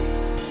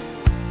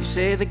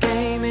say the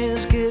game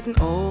is getting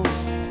old.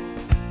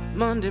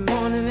 Monday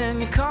morning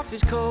and your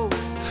coffee's cold.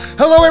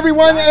 Hello,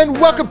 everyone, and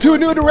welcome to A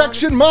New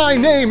Direction. My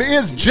name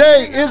is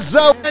Jay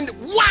Izzo, and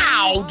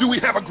wow, do we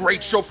have a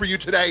great show for you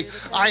today.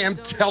 I am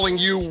telling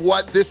you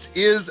what, this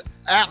is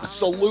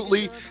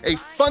absolutely a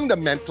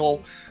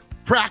fundamental,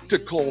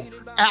 practical,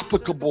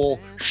 applicable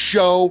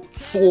show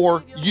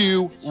for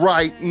you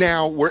right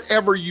now,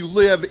 wherever you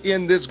live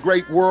in this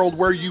great world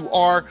where you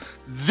are.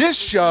 This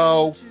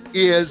show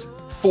is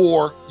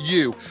for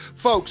you.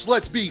 Folks,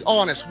 let's be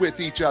honest with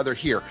each other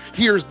here.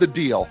 Here's the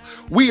deal.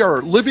 We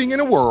are living in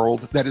a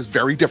world that is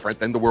very different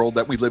than the world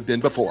that we lived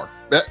in before.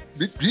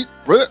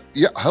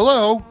 Yeah,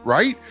 hello,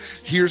 right?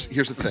 Here's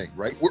the thing,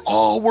 right? We're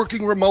all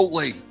working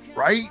remotely,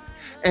 right?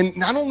 And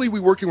not only are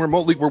we working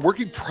remotely, we're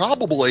working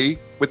probably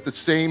with the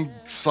same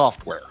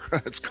software.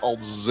 It's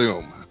called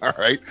Zoom, all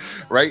right?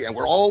 Right? And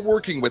we're all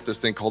working with this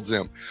thing called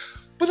Zoom.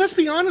 But let's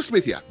be honest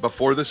with you.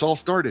 Before this all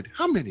started,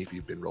 how many of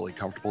you have been really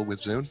comfortable with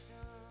Zoom?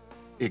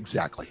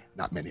 Exactly.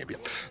 Not many of you.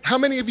 How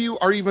many of you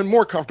are even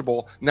more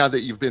comfortable now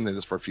that you've been in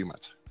this for a few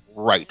months?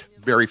 Right.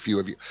 Very few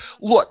of you.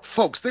 Look,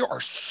 folks, there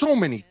are so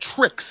many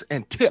tricks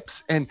and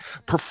tips and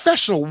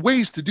professional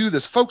ways to do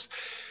this. Folks,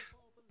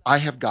 I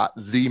have got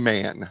the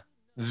man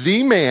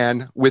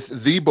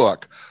with the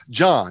book,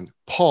 John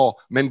Paul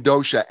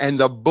Mendocha, and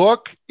the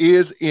book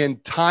is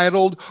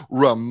entitled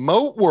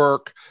Remote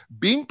Work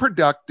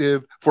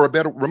for a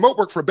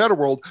Better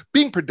World,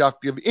 Being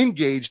Productive,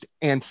 Engaged,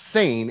 and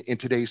Sane in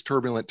Today's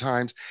Turbulent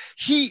Times.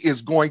 He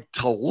is going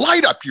to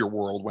light up your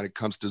world when it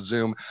comes to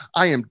Zoom.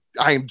 I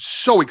am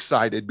so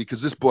excited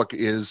because this book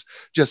is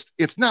just,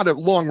 it's not a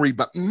long read,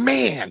 but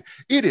man,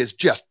 it is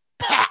just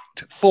packed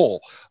full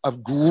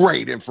of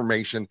great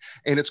information,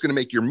 and it's going to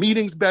make your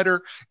meetings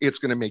better. It's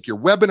going to make your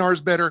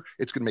webinars better.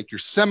 It's going to make your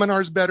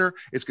seminars better.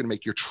 It's going to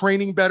make your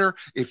training better.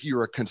 If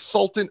you're a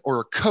consultant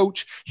or a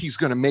coach, he's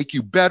going to make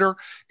you better.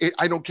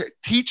 I don't care.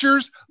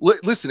 Teachers,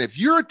 listen, if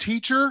you're a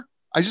teacher,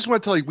 I just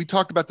want to tell you, we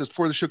talked about this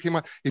before the show came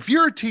on. If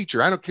you're a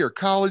teacher, I don't care,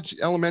 college,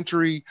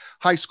 elementary,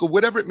 high school,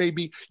 whatever it may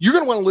be, you're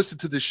going to want to listen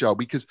to this show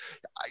because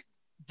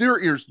there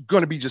is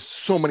going to be just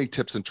so many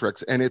tips and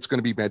tricks, and it's going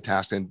to be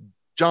fantastic. And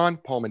John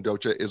Paul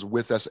Mendocha is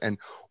with us, and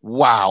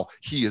wow,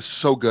 he is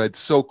so good,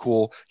 so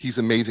cool. He's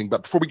amazing.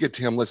 But before we get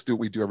to him, let's do what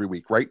we do every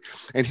week, right?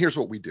 And here's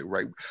what we do,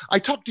 right? I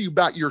talk to you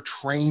about your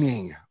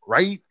training,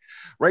 right?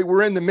 Right?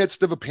 We're in the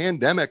midst of a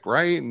pandemic,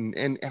 right?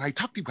 And I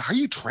talk to you about how are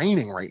you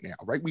training right now,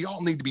 right? We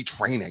all need to be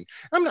training.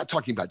 And I'm not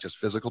talking about just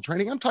physical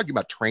training. I'm talking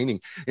about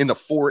training in the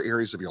 4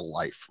 areas of your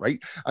life, right?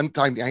 I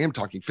am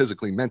talking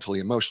physically,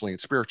 mentally, emotionally,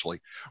 and spiritually,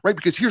 right?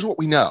 Because here's what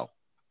we know.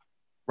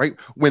 Right?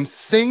 When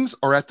things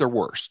are at their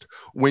worst,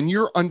 when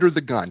you're under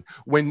the gun,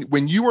 when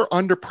you are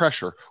under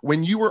pressure,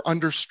 when you are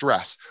under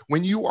stress,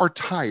 when you are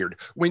tired,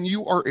 when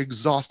you are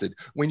exhausted,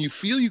 when you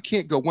feel you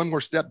can't go one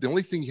more step, the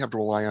only thing you have to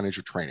rely on is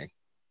your training.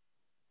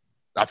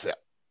 That's it.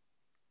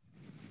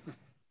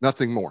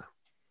 Nothing more.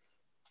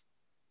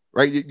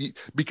 Right?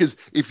 Because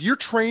if your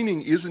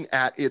training isn't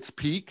at its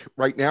peak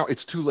right now,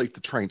 it's too late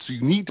to train. So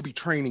you need to be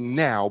training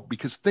now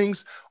because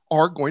things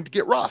are going to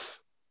get rough.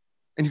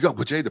 And you go,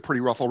 well, Jay, they're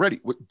pretty rough already.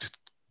 Just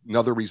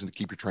another reason to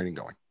keep your training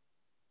going.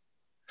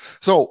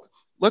 So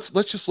let's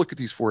just look at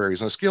these 4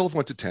 areas on a scale of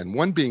 1 to 10,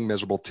 1 being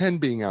miserable, 10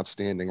 being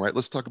outstanding, right?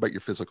 Let's talk about your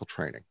physical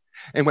training.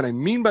 And what I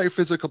mean by your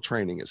physical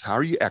training is how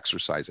are you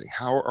exercising?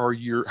 How's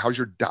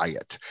your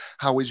diet?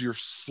 How is your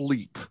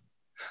sleep?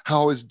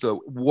 How is the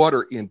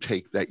water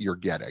intake that you're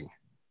getting?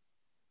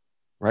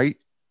 Right?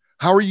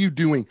 How are you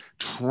doing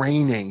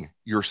training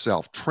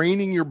yourself,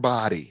 training your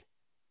body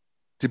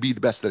to be the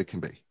best that it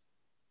can be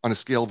on a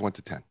scale of 1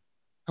 to 10?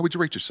 How would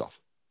you rate yourself?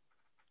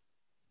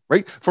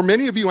 Right? For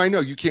many of you, I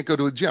know you can't go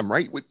to a gym,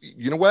 right?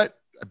 You know what?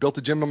 I built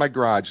a gym in my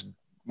garage,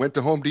 went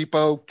to Home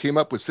Depot, came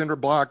up with cinder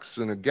blocks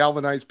and a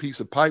galvanized piece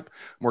of pipe,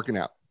 I'm working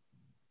out.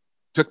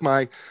 Took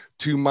my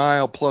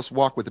 2-mile plus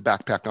walk with a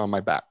backpack on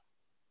my back.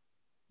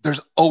 There's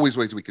always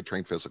ways we could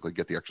train physically,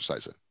 get the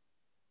exercise in.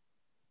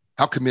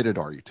 How committed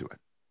are you to it?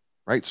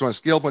 Right? So on a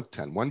scale of 1 to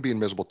 10, 1 being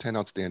miserable, 10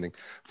 outstanding,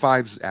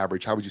 5's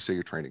average, how would you say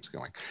your training's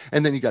going?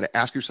 And then you got to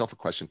ask yourself a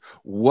question.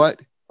 What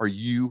are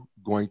you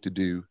going to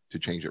do to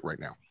change it right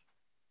now?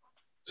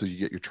 So you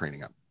get your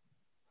training up.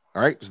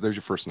 All right. So there's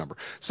your first number.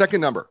 Second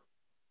number,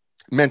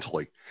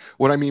 mentally.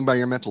 What I mean by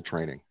your mental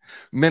training,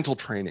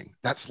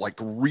 that's like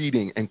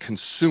reading and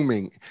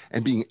consuming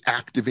and being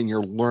active in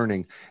your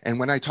learning.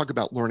 And when I talk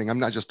about learning, I'm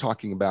not just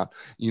talking about,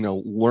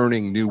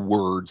 learning new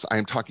words. I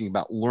am talking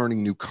about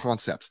learning new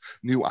concepts,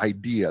 new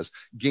ideas,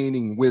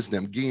 gaining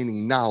wisdom,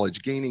 gaining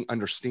knowledge, gaining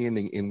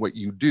understanding in what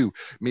you do,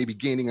 maybe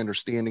gaining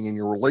understanding in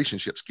your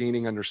relationships,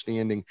 gaining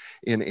understanding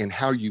in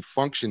how you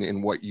function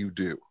in what you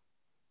do.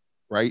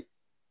 Right?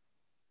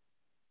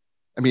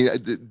 I mean,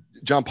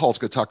 John Paul's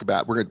going to talk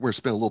about, we're going to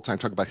spend a little time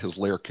talking about his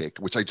layer cake,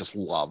 which I just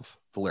love,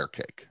 the layer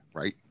cake,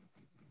 right?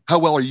 How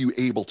well are you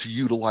able to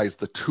utilize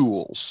the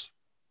tools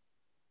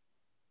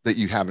that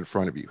you have in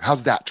front of you?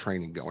 How's that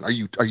training going? Are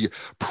you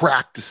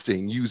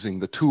practicing using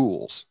the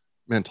tools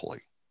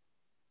mentally?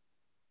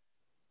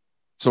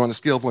 So on a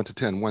scale of 1 to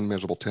 10, 1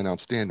 miserable, 10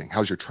 outstanding,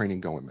 how's your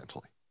training going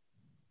mentally?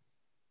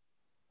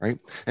 Right?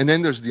 And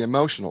then there's the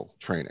emotional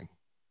training.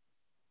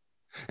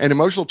 And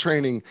emotional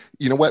training,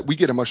 you know what? We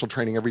get emotional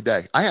training every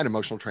day. I had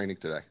emotional training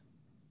today.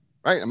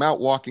 Right? I'm out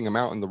walking, I'm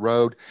out on the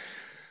road.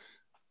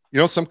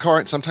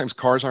 Sometimes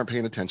cars aren't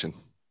paying attention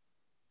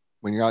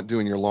when you're out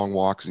doing your long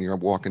walks and you're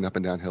walking up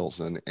and down hills,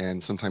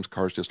 and sometimes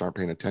cars just aren't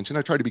paying attention.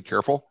 I try to be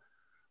careful,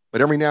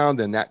 but every now and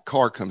then that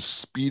car comes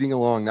speeding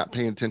along, not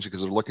paying attention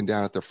because they're looking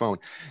down at their phone.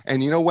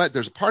 And you know what?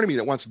 There's a part of me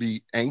that wants to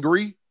be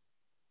angry,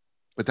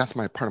 but that's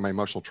my part of my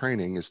emotional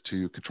training is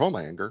to control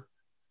my anger,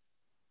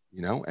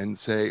 and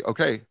say,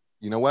 okay,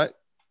 you know what?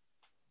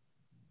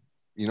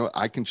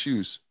 I can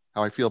choose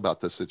how I feel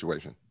about this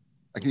situation.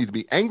 I can either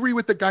be angry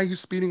with the guy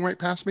who's speeding right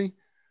past me,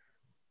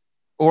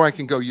 or I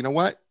can go, you know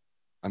what?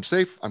 I'm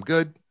safe. I'm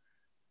good.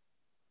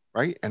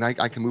 Right. And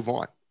I can move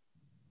on.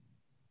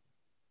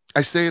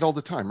 I say it all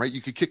the time, right?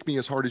 You could kick me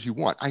as hard as you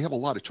want. I have a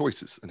lot of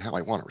choices in how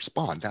I want to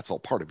respond. That's all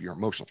part of your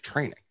emotional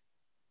training.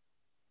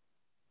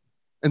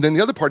 And then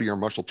the other part of your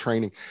emotional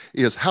training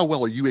is how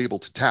well are you able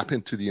to tap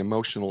into the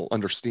emotional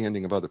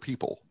understanding of other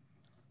people?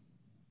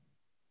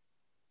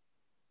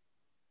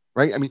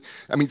 Right? I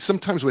mean,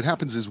 sometimes what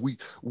happens is we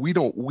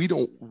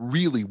don't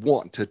really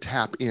want to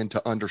tap in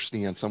to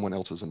understand someone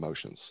else's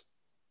emotions.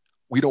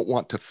 We don't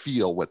want to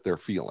feel what they're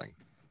feeling.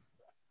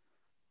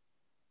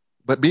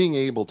 But being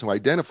able to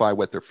identify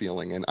what they're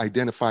feeling and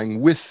identifying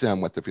with them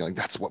what they're feeling,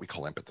 that's what we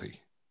call empathy.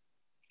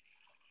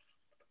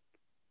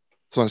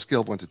 So on a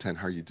scale of 1 to 10,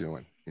 how are you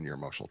doing in your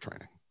emotional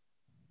training?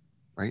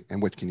 Right? And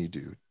what can you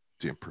do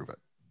to improve it?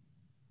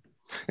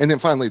 And then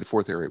finally, the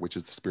fourth area, which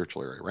is the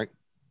spiritual area, right?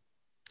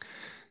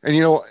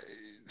 And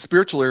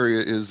spiritual area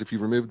is if you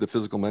remove the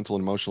physical, mental,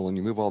 and emotional and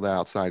you move all that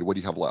outside, what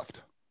do you have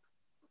left?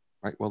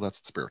 Right? Well,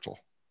 that's spiritual.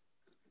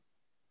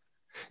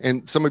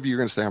 And some of you are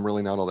going to say, I'm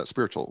really not all that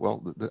spiritual.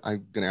 Well,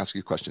 I'm going to ask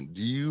you a question.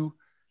 Do you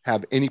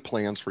have any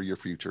plans for your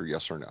future?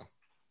 Yes or no?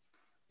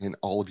 And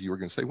all of you are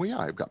going to say, well, yeah,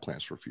 I've got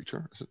plans for the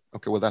future. I said,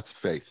 okay, well, that's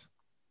faith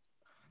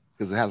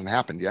because it hasn't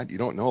happened yet. You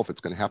don't know if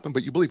it's going to happen,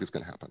 but you believe it's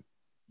going to happen.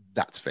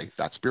 That's faith.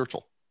 That's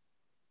spiritual.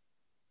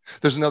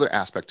 There's another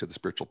aspect to the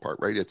spiritual part,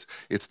 right?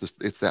 It's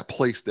that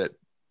place that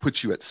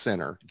puts you at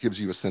center,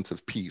 gives you a sense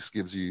of peace,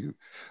 gives you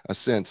a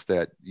sense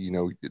that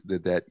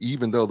that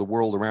even though the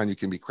world around you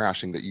can be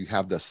crashing, that you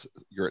have this,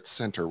 you're at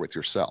center with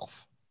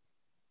yourself.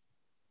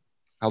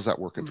 How's that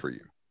working for you?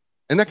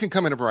 And that can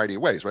come in a variety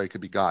of ways, right? It could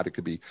be God, it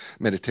could be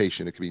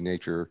meditation, it could be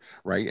nature,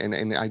 right?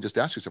 And I just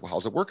ask yourself, well,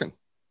 how's it working?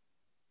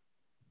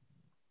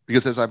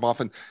 Because as I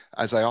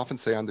often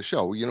say on the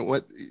show, you know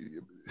what?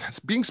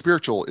 Being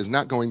spiritual is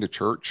not going to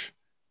church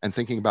and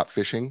thinking about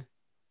fishing.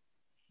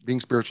 Being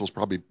spiritual is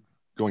probably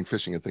going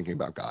fishing and thinking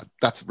about God.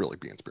 That's really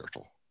being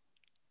spiritual.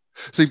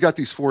 So you've got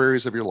these four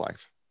areas of your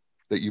life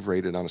that you've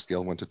rated on a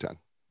scale of 1 to 10.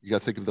 You got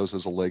to think of those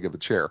as a leg of a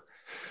chair.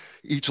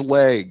 Each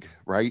leg,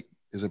 right,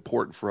 is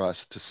important for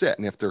us to sit.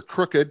 And if they're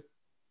crooked,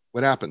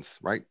 what happens,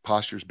 right?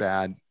 Posture's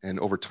bad, and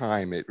over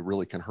time, it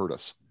really can hurt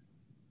us.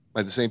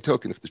 By the same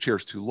token, if the chair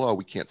is too low,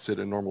 we can't sit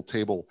at a normal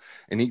table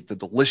and eat the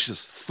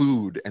delicious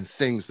food and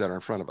things that are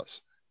in front of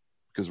us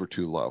because we're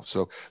too low.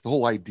 So the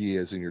whole idea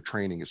is in your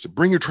training is to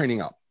bring your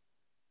training up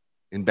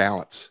in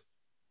balance.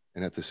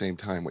 And at the same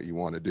time, what you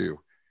want to do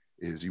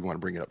is you want to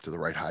bring it up to the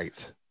right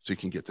height so you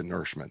can get the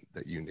nourishment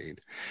that you need.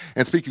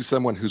 And speaking of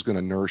someone who's going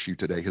to nourish you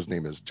today, his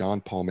name is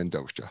John Paul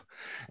Mendocha.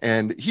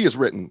 And he has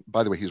written,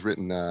 by the way, he's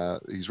written a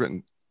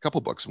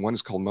couple books. One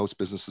is called Most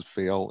Businesses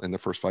Fail in the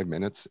First 5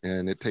 Minutes,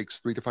 and it takes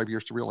 3 to 5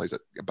 years to realize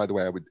it. By the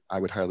way, I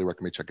would highly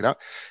recommend check it out.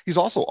 He's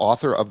also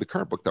author of the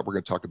current book that we're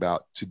going to talk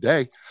about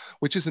today,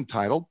 which is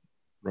entitled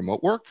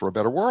Remote Work for a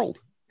Better World.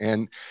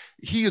 And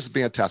he is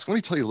fantastic. Let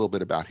me tell you a little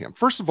bit about him.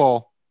 First of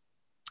all,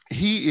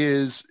 he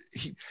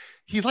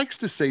likes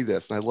to say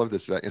this, and I love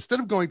this. Instead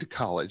of going to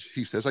college,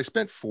 he says, I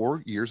spent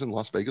 4 years in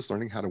Las Vegas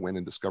learning how to win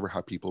and discover how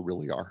people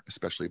really are,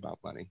 especially about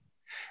money.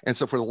 And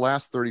so for the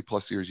last 30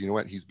 plus years, you know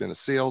what? He's been a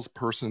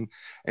salesperson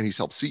and he's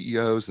helped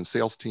CEOs and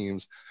sales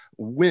teams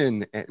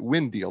win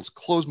deals,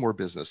 close more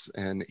business.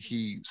 And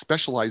he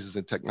specializes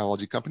in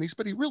technology companies,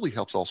 but he really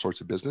helps all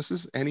sorts of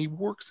businesses. And he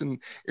works in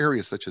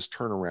areas such as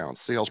turnaround,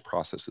 sales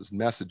processes,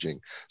 messaging,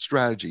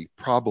 strategy,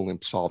 problem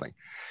solving.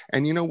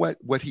 And you know what?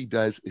 What he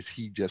does is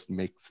he just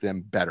makes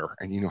them better.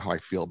 And you know how I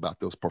feel about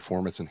those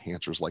performance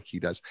enhancers like he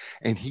does.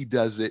 And he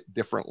does it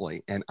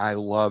differently. And I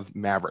love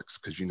Mavericks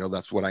because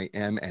that's what I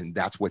am. And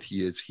that's what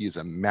he is. He is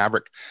a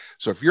maverick.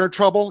 So if you're in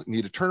trouble, you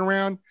need a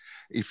turnaround.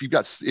 If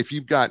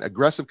you've got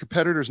aggressive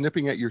competitors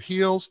nipping at your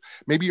heels,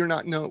 maybe you're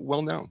not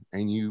well known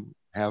and you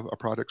have a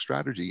product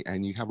strategy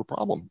and you have a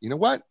problem. You know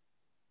what?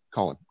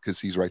 Call him because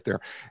he's right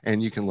there.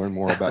 And you can learn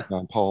more about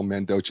John Paul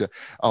Mendocha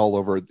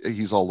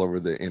he's all over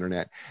the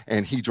internet.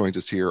 And he joins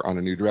us here on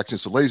A New Direction.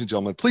 So ladies and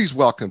gentlemen, please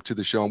welcome to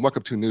the show and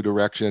welcome to New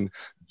Direction,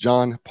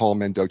 John Paul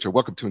Mendocha.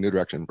 Welcome to A New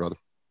Direction, brother.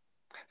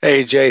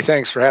 Hey Jay,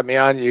 thanks for having me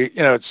on.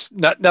 It's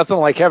nothing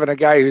like having a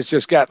guy who's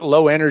just got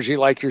low energy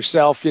like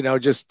yourself.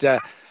 Just yeah.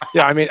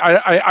 I mean,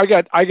 I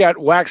got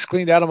wax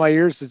cleaned out of my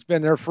ears. It's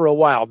been there for a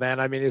while,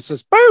 man. I mean, it's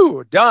just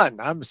boo, done.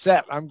 I'm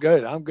set. I'm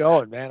good. I'm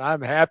going, man.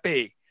 I'm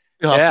happy.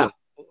 Yeah, Awesome.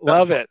 That's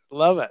love it,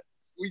 love it.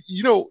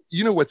 you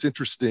know what's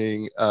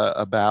interesting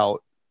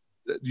about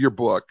your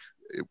book,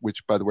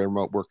 which by the way,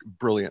 remote work,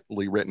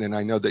 brilliantly written, and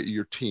I know that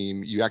your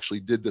team, you actually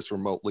did this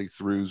remotely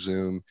through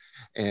Zoom,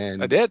 I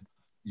and did.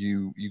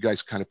 you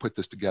guys kind of put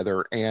this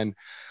together, and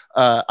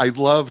I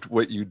loved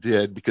what you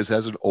did because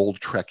as an old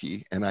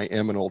Trekkie, and I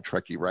am an old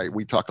Trekkie, right?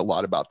 We talk a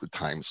lot about the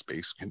time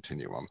space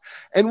continuum,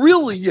 and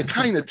really, you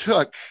kind of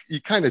took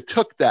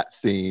that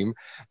theme,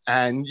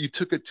 and you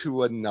took it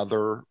to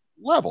another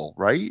level,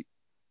 right?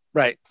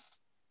 Right.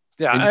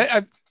 Yeah.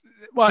 And you,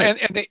 Well,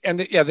 hey, and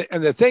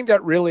the thing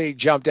that really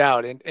jumped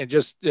out, and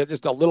just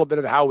a little bit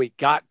of how we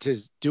got to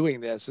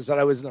doing this is that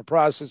I was in the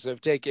process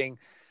of taking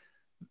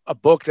a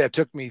book that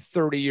took me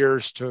 30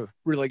 years to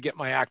really get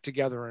my act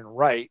together and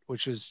write,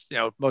 which is,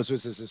 most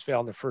businesses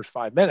fail in the first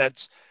 5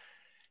 minutes,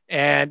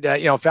 and,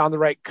 found the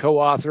right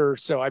co-author.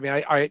 So, I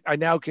mean, I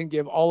now can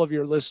give all of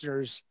your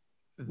listeners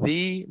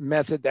the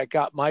method that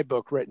got my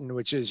book written,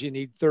 which is you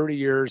need 30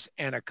 years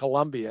and a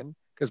Colombian,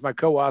 because my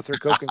co-author,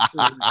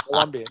 co-conspirator is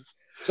Colombian.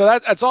 So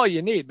that's all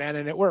you need, man,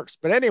 and it works.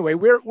 But anyway,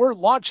 we're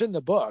launching the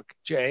book,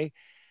 Jay,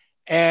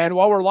 and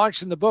while we're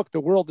launching the book, the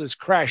world is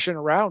crashing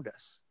around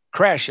us,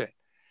 crashing.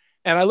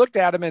 And I looked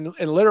at him, and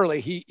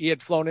literally he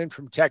had flown in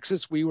from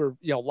Texas. We were,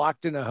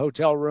 locked in a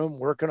hotel room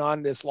working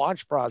on this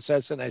launch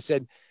process. And I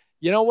said,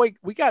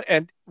 we got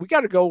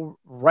to go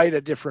write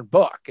a different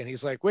book. And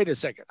he's like, wait a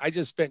second. I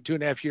just spent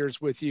 2.5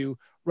 years with you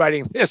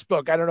writing this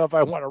book. I don't know if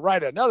I want to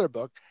write another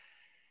book.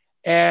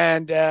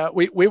 And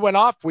we went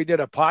off. We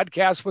did a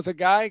podcast with a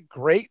guy.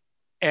 Great.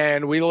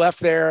 And we left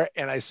there.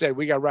 And I said,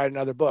 we got to write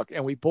another book.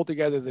 And we pulled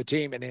together the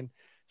team. And in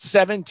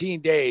 17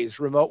 days,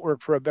 Remote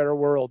Work for a Better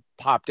World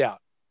popped out.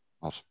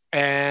 awesome.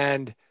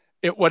 And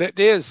what it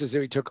is that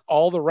we took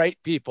all the right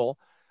people,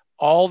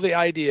 all the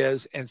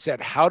ideas, and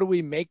said, how do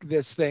we make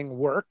this thing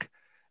work?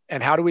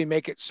 And how do we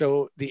make it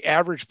so the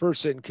average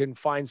person can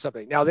find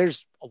something? Now,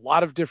 there's a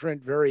lot of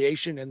different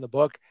variation in the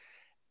book,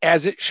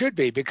 as it should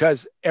be,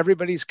 because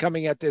everybody's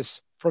coming at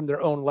this from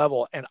their own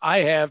level. And I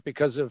have,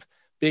 because of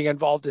being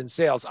involved in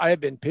sales, I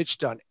have been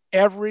pitched on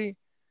every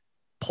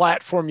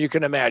platform you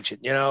can imagine.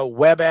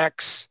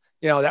 WebEx,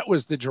 that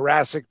was the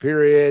Jurassic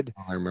period.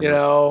 I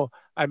remember.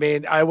 I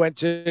mean, I went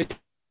to,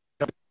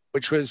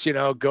 which was,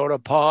 go to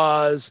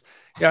pause,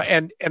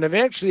 and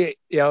eventually,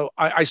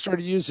 I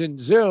started using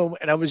Zoom,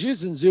 and I was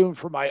using Zoom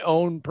for my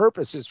own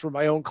purposes, for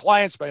my own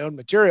clients, my own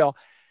material.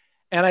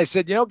 And I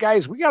said,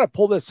 guys, we got to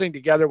pull this thing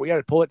together. We got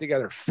to pull it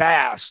together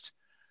fast.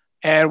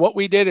 And what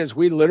we did is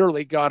we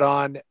literally got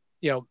on,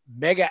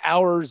 mega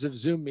hours of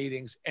Zoom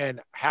meetings and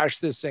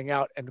hashed this thing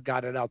out and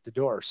got it out the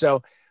door.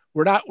 So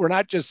we're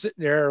not just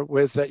sitting there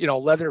with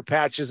leather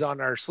patches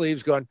on our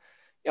sleeves going,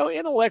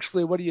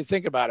 intellectually, what do you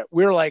think about it?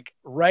 We're like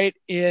right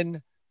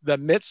in the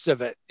midst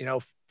of it,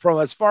 from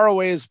as far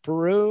away as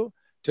Peru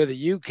to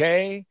the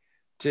UK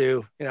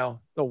to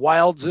the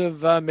wilds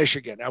of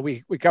Michigan.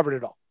 We covered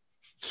it all.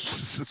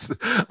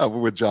 We're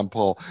with John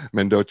Paul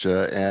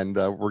Mendocha, and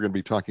we're going to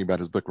be talking about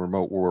his book,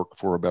 Remote Work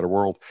for a Better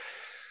World.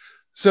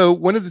 So,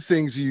 one of the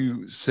things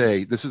you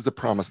say, this is the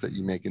promise that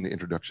you make in the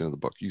introduction of the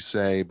book. You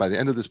say, by the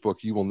end of this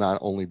book, you will not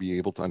only be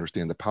able to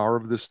understand the power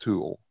of this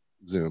tool,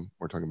 Zoom,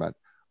 we're talking about,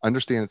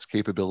 understand its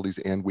capabilities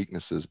and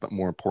weaknesses, but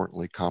more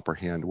importantly,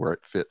 comprehend where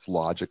it fits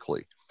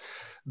logically.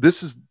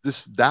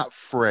 That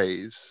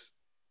phrase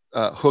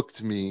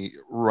hooked me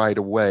right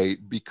away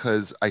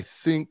because I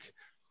think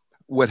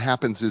what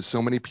happens is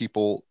so many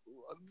people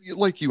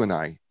like you and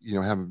I,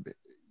 have,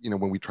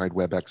 when we tried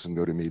WebEx and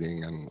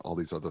GoToMeeting and all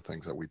these other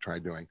things that we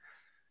tried doing,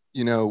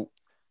 you know,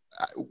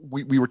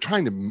 we were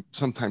trying to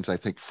sometimes I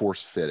think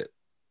force fit it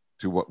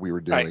to what we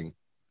were Right. doing,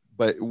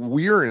 but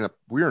we're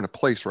in a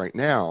place right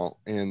now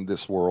in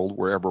this world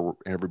wherever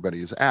everybody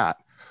is at,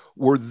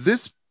 where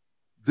this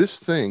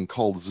thing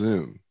called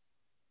Zoom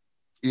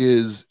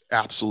is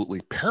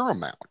absolutely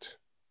paramount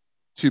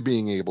to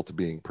being able to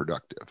being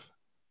productive.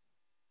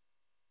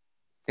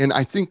 And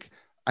I think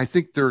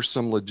there's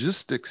some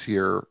logistics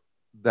here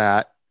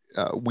that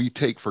we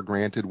take for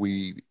granted.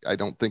 I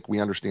don't think we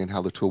understand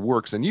how the tool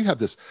works. And you have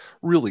this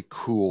really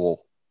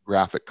cool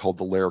graphic called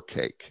the layer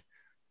cake,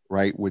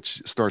 right?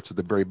 Which starts at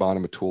the very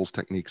bottom of tools,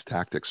 techniques,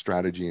 tactics,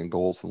 strategy, and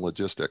goals and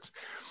logistics.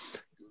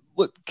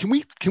 Look, can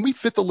we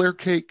fit the layer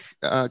cake?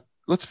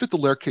 Let's fit the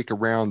layer cake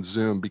around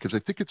Zoom because I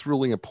think it's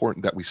really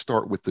important that we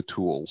start with the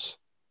tools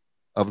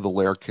of the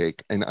layer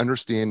cake and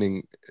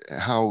understanding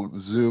how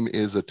Zoom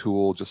is a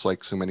tool just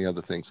like so many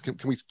other things.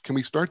 Can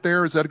we start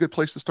there? Is that a good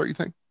place to start, you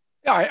think?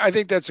 Yeah, I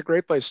think that's a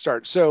great place to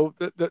start. So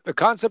the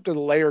concept of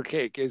the layer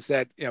cake is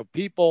that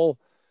people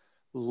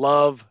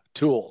love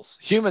tools.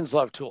 Humans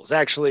love tools.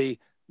 Actually,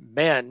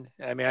 men.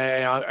 I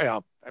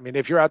mean,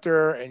 if you're out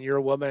there and you're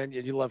a woman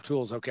and you love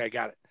tools, okay, I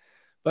got it.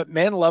 But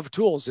men love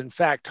tools. In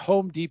fact,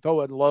 Home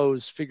Depot and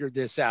Lowe's figured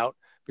this out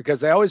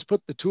because they always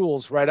put the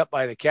tools right up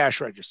by the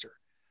cash register.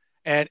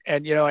 And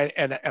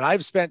and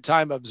I've spent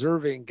time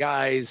observing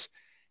guys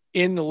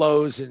in the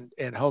Lowe's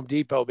and Home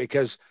Depot,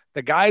 because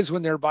the guys,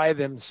 when they're by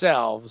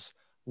themselves,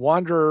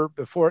 wander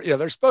before,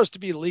 they're supposed to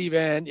be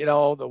leaving.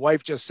 The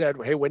wife just said,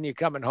 "Hey, when are you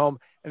coming home?"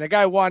 And the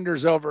guy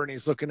wanders over and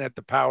he's looking at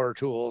the power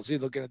tools.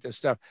 He's looking at this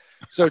stuff.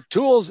 So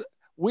tools,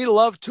 we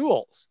love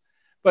tools,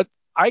 but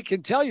I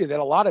can tell you that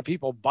a lot of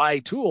people buy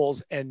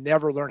tools and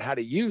never learn how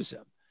to use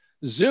them.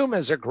 Zoom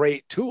is a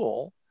great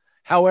tool.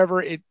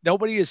 However,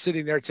 nobody is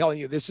sitting there telling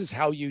you this is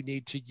how you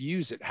need to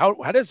use it. How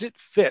does it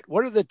fit?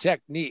 What are the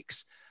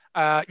techniques?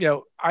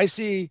 I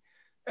see,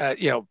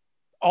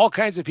 all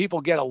kinds of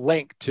people get a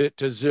link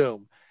to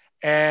Zoom,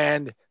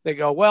 and they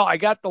go, well, I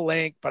got the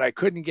link, but I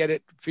couldn't get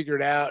it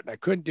figured out, and I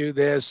couldn't do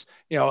this,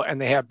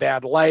 and they have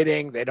bad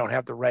lighting. They don't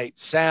have the right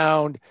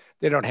sound.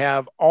 They don't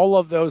have all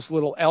of those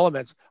little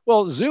elements.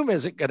 Well, Zoom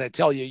isn't going to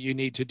tell you you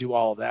need to do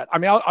all of that. I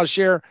mean, I'll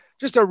share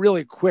just a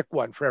really quick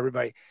one for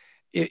everybody.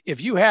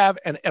 If you have,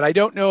 and I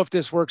don't know if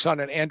this works on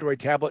an Android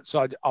tablet,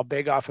 so I'll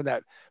beg off on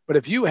that. But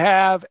if you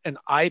have an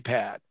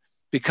iPad,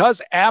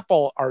 because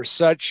Apple are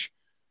such,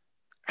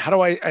 how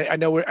do I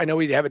know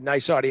we have a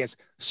nice audience,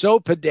 so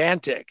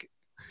pedantic,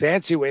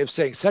 fancy way of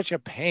saying such a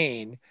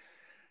pain,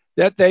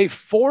 that they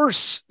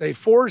force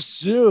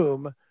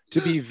Zoom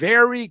to be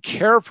very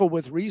careful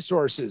with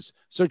resources.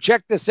 So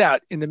check this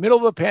out. In the middle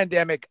of a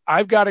pandemic,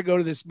 I've got to go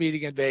to this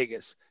meeting in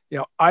Vegas.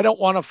 I don't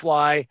want to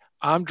fly.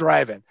 I'm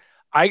driving.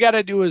 I got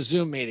to do a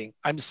Zoom meeting.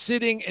 I'm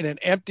sitting in an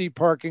empty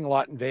parking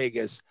lot in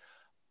Vegas,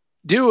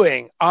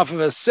 doing off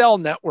of a cell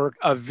network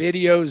a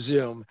video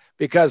Zoom,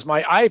 because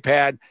my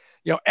iPad,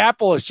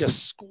 Apple is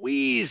just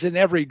squeezing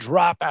every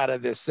drop out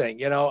of this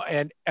thing,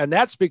 and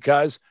that's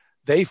because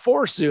they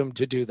force Zoom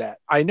to do that.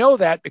 I know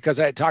that because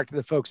I had talked to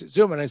the folks at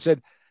Zoom and I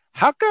said,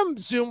 how come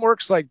Zoom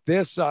works like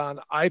this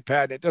on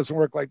iPad? It doesn't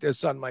work like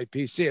this on my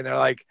PC. And they're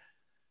like,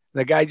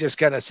 the guy just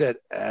kind of said,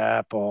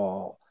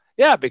 Apple.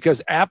 Yeah,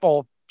 because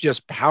Apple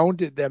just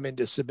pounded them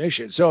into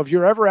submission. So if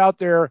you're ever out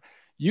there,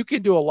 you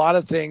can do a lot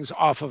of things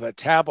off of a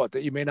tablet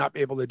that you may not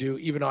be able to do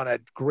even on a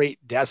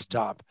great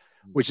desktop,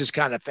 which is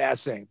kind of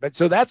fascinating. But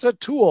so that's a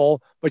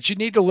tool, but you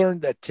need to learn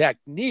the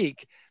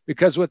technique,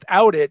 because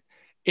without it,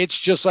 it's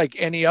just like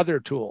any other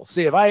tool.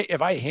 See, if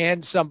I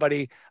hand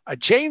somebody a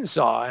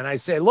chainsaw and I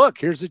say, look,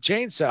 here's a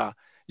chainsaw,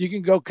 you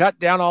can go cut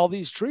down all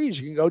these trees,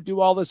 you can go do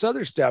all this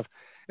other stuff.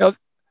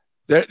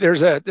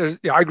 There's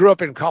I grew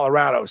up in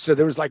Colorado, so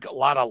there was like a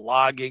lot of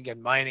logging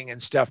and mining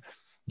and stuff.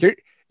 Here,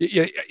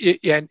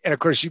 and of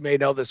course, you may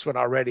know this one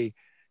already,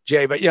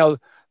 Jay, but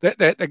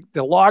the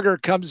logger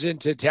comes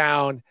into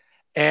town,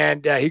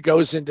 and he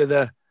goes into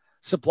the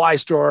supply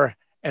store,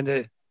 and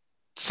the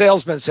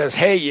salesman says,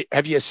 "Hey,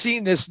 have you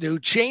seen this new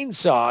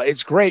chainsaw?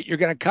 It's great. You're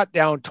going to cut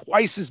down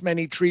twice as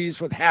many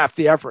trees with half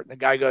the effort." And the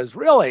guy goes,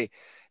 "Really?"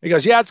 He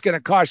goes, "Yeah, it's going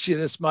to cost you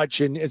this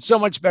much, and it's so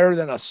much better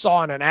than a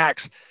saw and an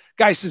axe."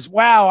 Guy says,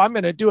 "Wow, I'm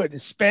going to do it."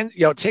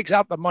 And takes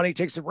out the money,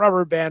 takes the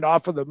rubber band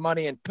off of the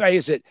money and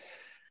pays it.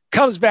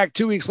 Comes back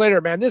 2 weeks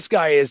later, man, this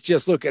guy is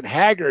just looking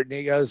haggard. And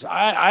he goes,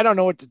 I don't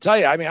know what to tell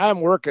you. I mean,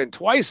 I'm working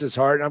twice as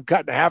hard and I'm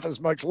cutting half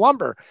as much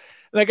lumber.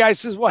 And the guy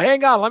says, well,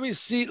 hang on, let me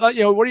see, what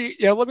do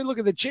let me look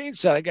at the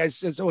chainsaw. The guy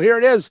says, well, here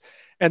it is.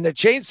 And the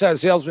chainsaw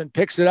salesman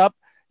picks it up,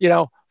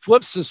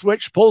 flips the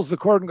switch, pulls the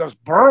cord and goes,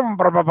 boom,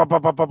 boom, boom, boom,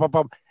 boom, boom, boom,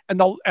 boom.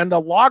 And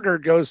the logger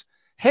goes,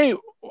 hey,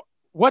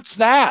 what's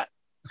that?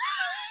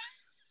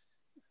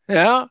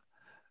 Yeah.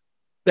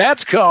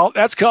 That's called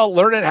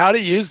learning how to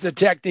use the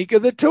technique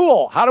of the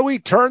tool. How do we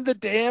turn the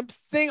damn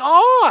thing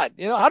on?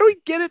 How do we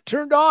get it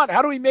turned on?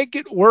 How do we make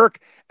it work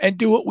and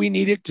do what we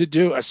need it to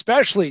do,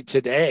 especially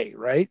today,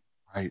 right?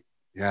 Right.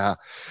 Yeah.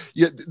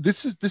 Yeah.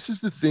 This is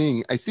the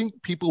thing. I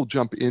think people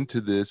jump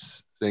into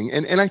this thing,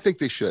 and I think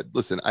they should.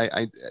 Listen,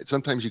 I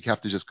sometimes you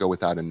have to just go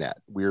without a net.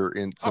 Oh,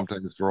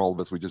 Sometimes for all of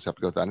us, we just have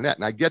to go without a net.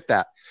 And I get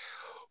that.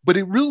 But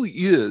it really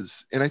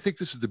is, and I think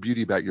this is the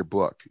beauty about your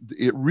book.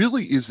 It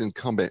really is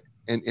incumbent,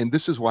 and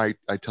this is why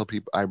I tell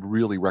people I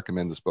really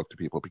recommend this book to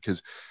people,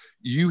 because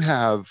you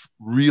have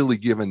really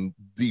given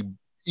the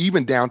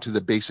even down to the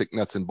basic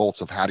nuts and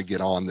bolts of how to get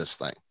on this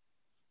thing,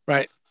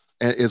 right.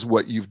 is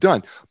what you've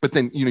done. But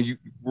then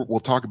we'll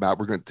talk about,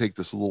 we're going to take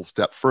this a little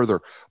step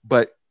further,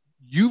 but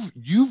you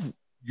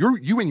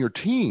and your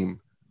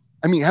team,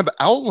 I mean, have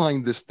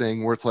outlined this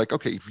thing where it's like,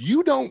 okay, if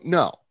you don't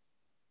know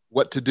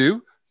what to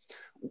do,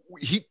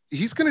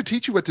 he's going to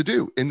teach you what to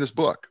do in this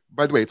book.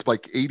 By the way, it's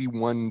like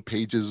 81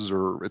 pages,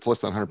 or it's less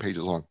than 100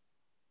 pages long.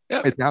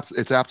 Yeah.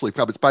 It's absolutely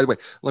fabulous. By the way,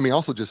 let me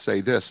also just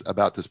say this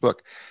about this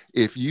book.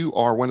 If you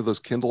are one of those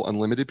Kindle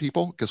Unlimited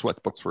people, guess what?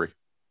 The book's free.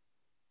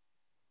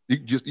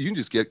 You can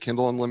just get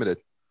Kindle Unlimited.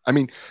 I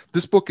mean,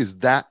 this book is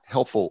that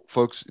helpful,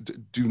 folks.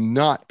 Do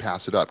not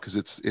pass it up, because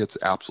it's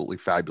absolutely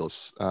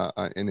fabulous,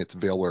 and it's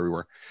available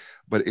everywhere.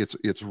 But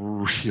it's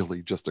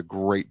really just a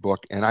great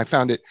book, and I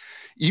found it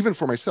even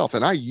for myself.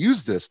 And I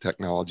use this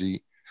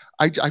technology.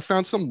 I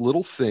found some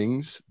little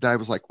things that I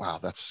was like, wow,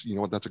 that's, you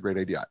know what, that's a great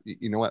idea.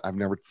 You know what, I've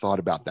never thought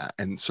about that.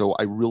 And so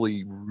I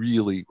really,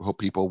 really hope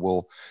people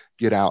will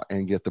get out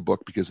and get the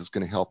book because it's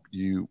going to help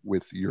you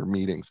with your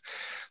meetings.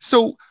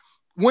 So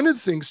one of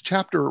the things,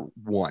 chapter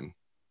 1,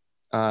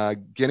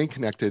 getting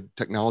connected,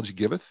 technology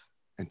giveth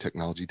and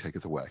technology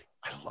taketh away.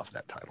 I love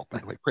that title, by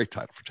the way. Great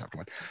title for chapter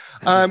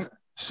 1.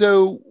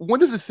 So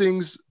one of the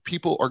things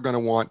people are going to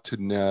want to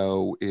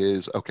know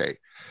is, okay,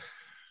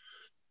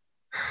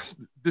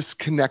 this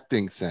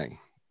connecting thing,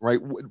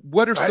 right?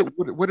 What are Right.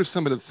 what are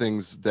some of the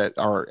things that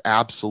are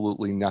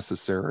absolutely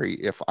necessary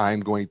if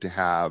I'm going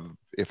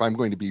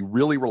to be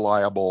really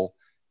reliable,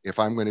 if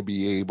I'm going to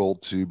be able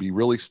to be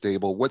really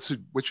stable? What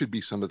should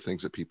be some of the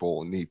things that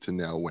people need to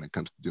know when it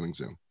comes to doing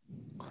Zoom?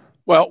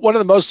 Well, one of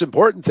the most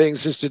important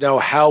things is to know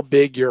how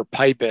big your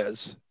pipe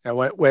is. And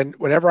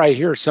whenever I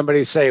hear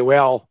somebody say,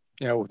 well,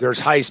 there's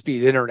high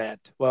speed internet,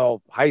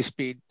 well, high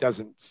speed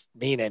doesn't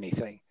mean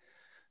anything.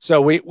 So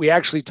we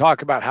actually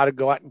talk about how to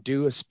go out and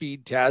do a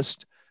speed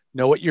test,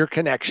 know what your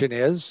connection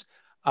is,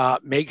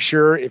 make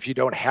sure if you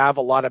don't have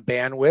a lot of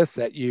bandwidth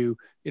that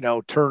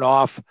turn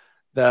off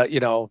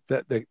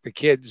the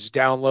kids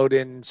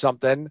downloading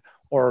something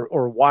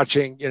or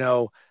watching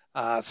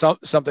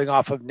something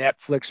off of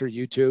Netflix or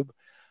YouTube.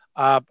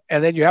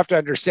 And then you have to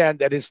understand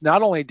that it's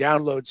not only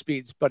download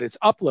speeds, but it's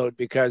upload,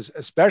 because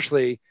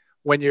especially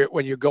when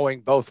you're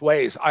going both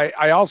ways.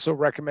 I also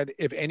recommend,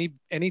 if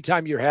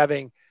anytime you're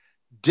having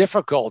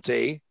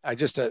difficulty, and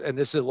this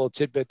is a little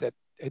tidbit that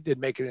it did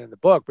make it in the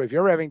book, but if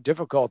you're having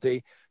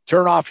difficulty,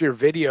 turn off your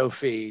video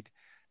feed,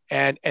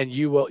 and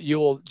you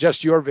will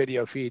just your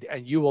video feed,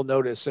 and you will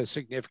notice a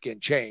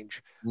significant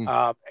change.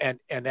 Mm.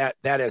 And that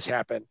has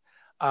happened.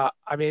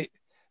 I mean,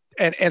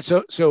 and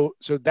so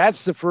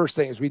that's the first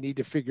thing, is we need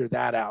to figure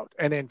that out.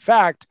 And in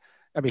fact,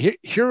 I mean,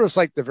 here was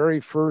like the very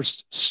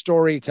first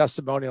story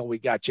testimonial we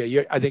got,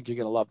 Jay. I think you're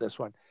going to love this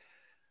one.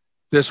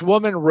 This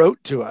woman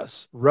wrote to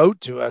us,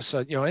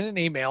 in an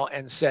email,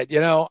 and said,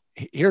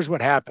 here's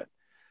what happened.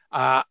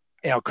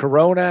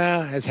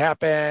 Corona has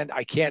happened.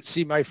 I can't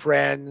see my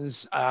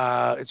friends.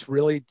 It's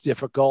really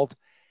difficult.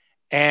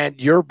 And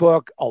your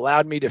book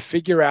allowed me to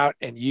figure out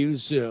and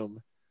use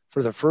Zoom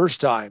for the first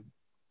time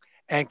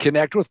and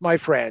connect with my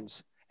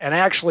friends, and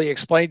actually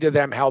explain to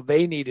them how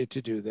they needed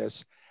to do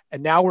this.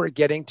 And now we're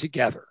getting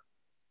together.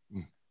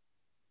 Mm.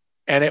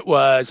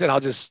 And I'll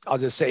just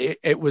say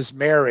it was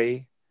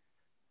Mary.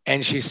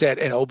 And she said,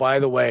 and oh, by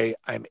the way,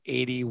 I'm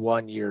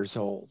 81 years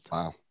old.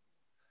 Wow.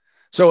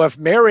 So if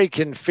Mary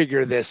can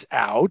figure this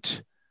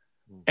out,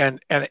 Mm.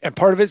 and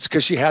part of it's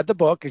because she had the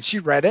book and she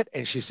read it,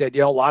 and she said,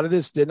 a lot of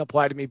this didn't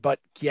apply to me, but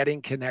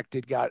getting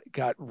connected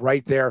got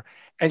right there.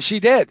 And she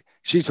did.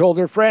 She told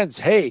her friends,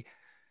 hey,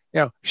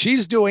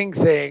 she's doing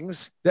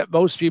things that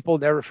most people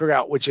never figure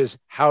out, which is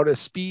how to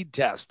speed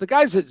test. The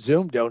guys at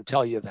Zoom don't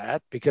tell you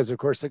that, because of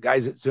course the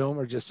guys at Zoom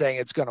are just saying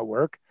it's going to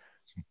work.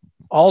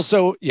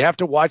 Also, you have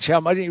to watch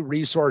how many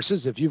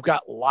resources. If you've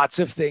got lots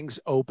of things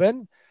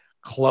open,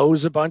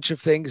 close a bunch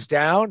of things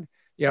down.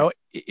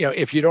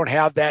 If you don't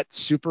have that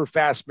super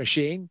fast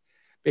machine,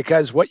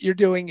 because what you're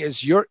doing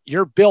is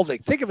you're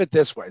building. Think of it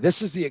this way.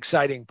 This is the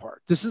exciting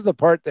part. This is the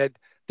part that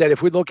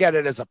if we look at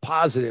it as a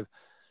positive,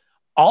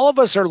 all of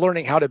us are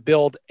learning how to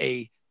build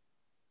a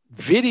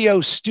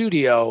video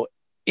studio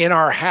in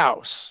our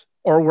house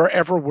or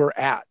wherever we're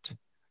at.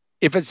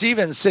 If it's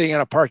even sitting in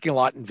a parking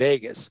lot in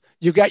Vegas,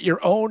 you've got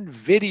your own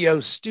video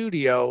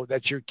studio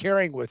that you're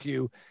carrying with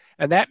you.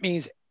 And that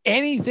means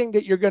anything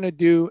that you're going to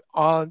do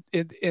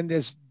in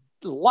this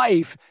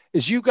life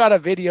is you've got a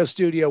video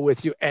studio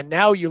with you, and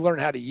now you learn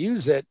how to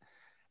use it.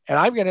 And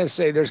I'm going to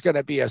say there's going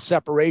to be a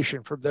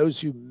separation from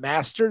those who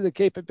master the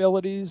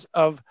capabilities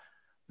of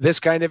this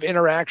kind of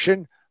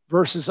interaction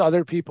versus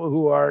other people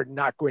who are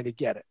not going to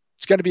get it.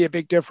 It's going to be a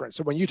big difference.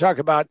 So when you talk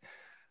about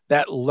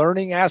that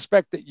learning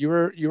aspect that you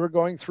were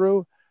going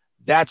through,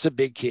 that's a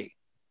big key.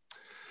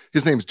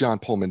 His name's John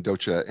Paul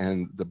Mendocha,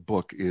 and the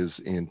book is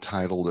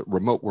entitled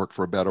Remote Work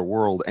for a Better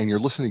World. And you're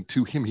listening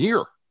to him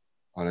here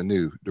on A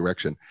New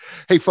Direction.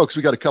 Hey, folks,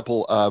 we got a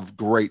couple of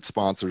great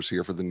sponsors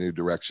here for The New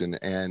Direction,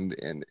 and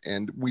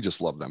we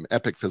just love them.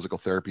 Epic Physical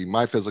Therapy,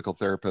 my physical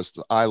therapist.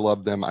 I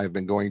love them. I've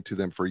been going to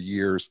them for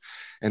years.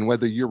 And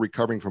whether you're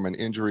recovering from an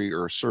injury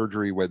or a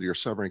surgery, whether you're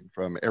suffering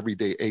from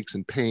everyday aches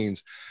and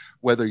pains,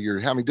 whether you're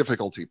having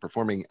difficulty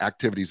performing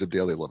activities of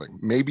daily living,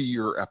 maybe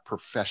you're a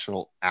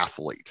professional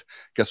athlete.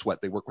 Guess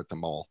what? They work with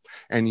them all.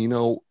 And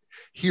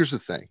here's the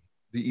thing.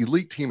 The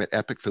elite team at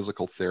Epic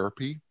Physical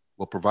Therapy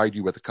will provide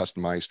you with a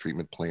customized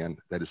treatment plan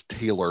that is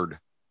tailored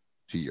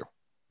to you.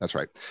 That's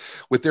right.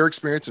 With their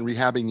experience in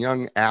rehabbing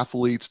young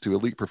athletes to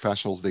elite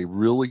professionals, they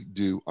really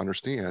do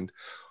understand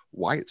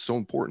why it's so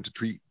important to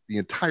treat the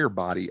entire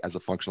body as a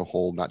functional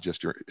whole, not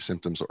just your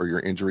symptoms or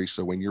your injuries.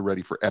 So when you're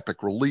ready for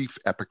epic relief,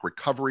 epic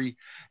recovery,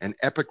 and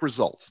epic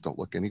results, don't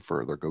look any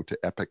further. Go to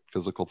Epic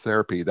Physical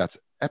Therapy. That's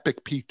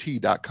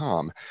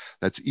epicpt.com.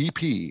 That's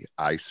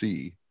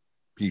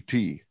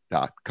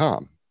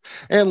EPICPT.com.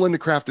 And Linda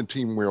Craft and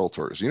Team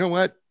Realtors. You know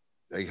what?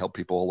 They help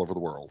people all over the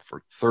world.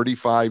 For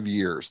 35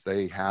 years,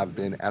 they have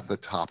been at the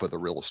top of the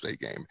real estate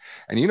game.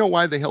 And you know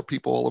why they help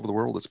people all over the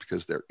world? It's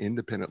because they're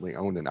independently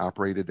owned and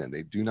operated, and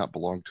they do not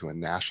belong to a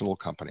national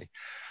company.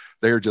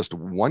 They are just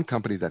one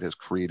company that has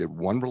created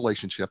one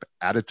relationship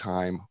at a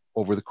time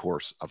over the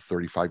course of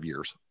 35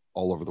 years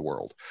all over the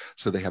world.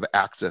 So they have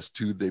access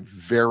to the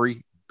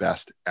very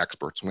best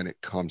experts when it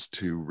comes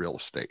to real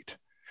estate.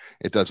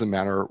 It doesn't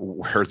matter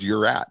where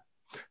you're at.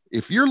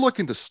 If you're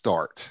looking to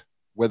start,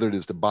 whether it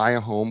is to buy a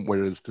home,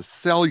 whether it is to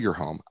sell your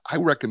home, I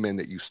recommend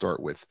that you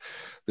start with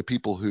the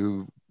people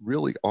who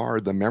really are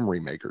the memory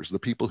makers, the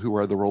people who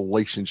are the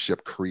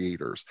relationship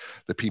creators,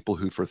 the people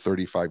who for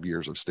 35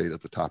 years have stayed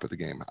at the top of the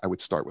game. I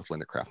would start with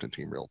Linda Craft and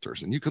Team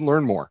Realtors. And you can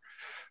learn more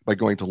by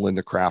going to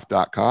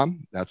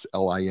lindacraft.com. That's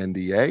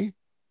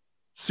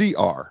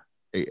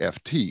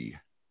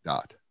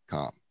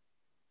LINDACRAFT.com.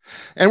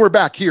 And we're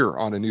back here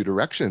on A New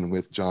Direction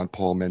with John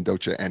Paul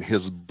Mendocha and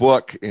his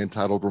book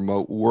entitled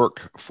Remote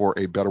Work for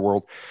a Better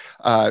World.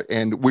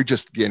 And we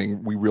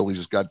really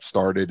just got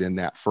started in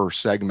that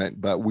first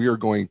segment, but we are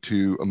going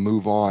to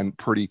move on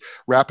pretty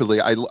rapidly.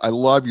 I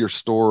love your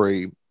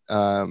story.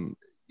 I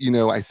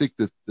think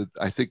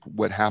I think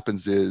what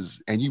happens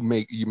is, and you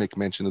make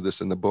mention of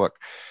this in the book,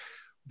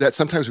 that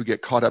sometimes we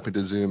get caught up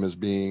into Zoom as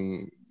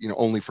being,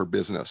 only for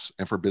business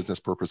and for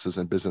business purposes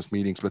and business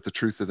meetings. But the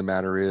truth of the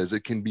matter is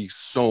it can be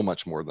so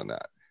much more than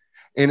that.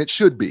 And it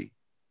should be.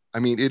 I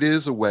mean, it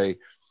is a way,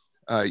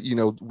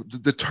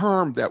 the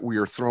term that we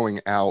are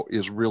throwing out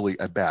is really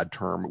a bad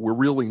term. We're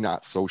really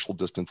not social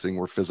distancing.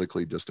 We're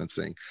physically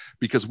distancing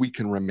because we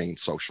can remain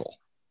social.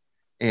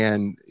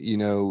 And,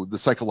 the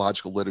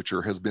psychological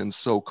literature has been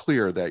so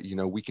clear that,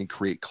 we can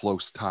create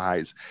close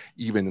ties,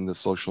 even in the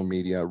social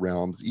media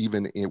realms,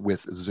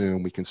 with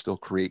Zoom, we can still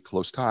create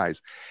close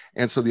ties.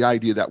 And so the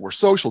idea that we're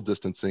social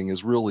distancing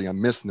is really a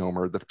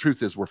misnomer. The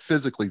truth is we're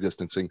physically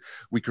distancing.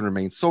 We can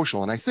remain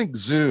social. And I think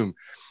Zoom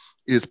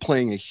is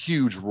playing a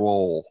huge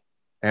role,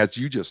 as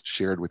you just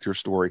shared with your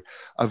story,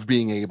 of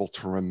being able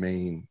to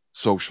remain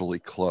socially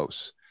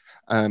close.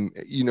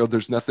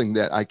 There's nothing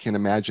that I can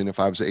imagine. If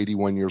I was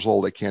 81 years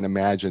old, I can't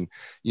imagine,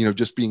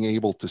 just being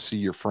able to see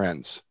your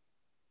friends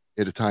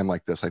at a time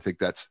like this. I think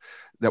that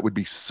would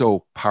be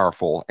so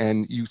powerful.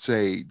 And you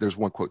say, there's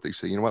one quote that you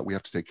say, you know what, we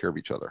have to take care of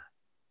each other.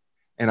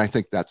 And I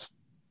think that's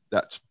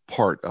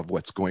part of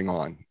what's going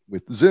on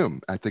with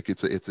Zoom. I think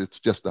it's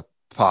just the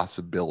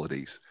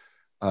possibilities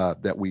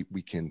that we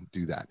can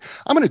do that.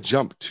 I'm going to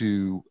jump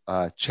to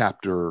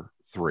chapter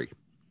 3,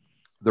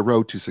 the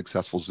road to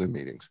successful Zoom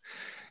meetings.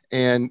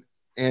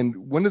 And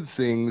one of the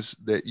things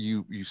that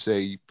you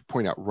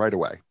point out right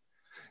away,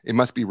 it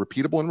must be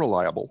repeatable and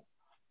reliable.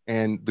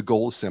 And the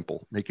goal is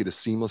simple: make it as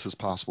seamless as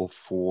possible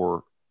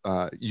for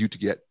you to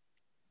get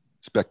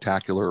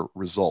spectacular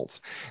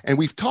results. And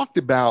we've talked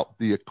about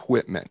the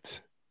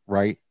equipment,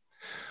 right?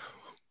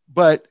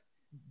 But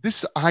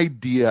this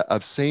idea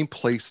of same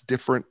place,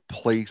 different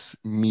place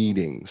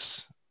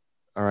meetings,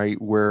 all right,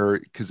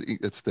 because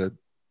it's the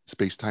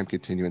space-time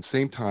continuum,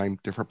 same time,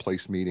 different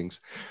place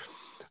meetings.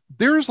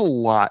 There's a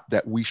lot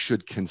that we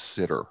should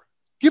consider.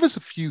 Give us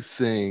a few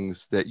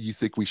things that you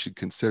think we should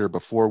consider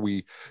before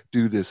we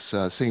do this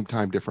same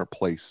time, different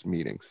place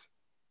meetings.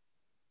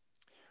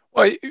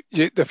 Well,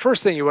 the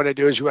first thing you want to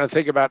do is you want to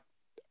think about,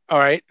 all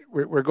right,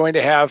 we're going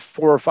to have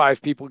 4 or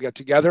 5 people get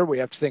together. We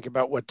have to think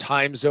about what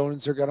time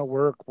zones are going to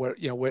work,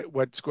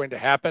 what's going to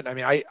happen. I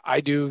mean,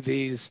 I do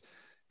these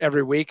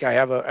every week. I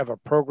have a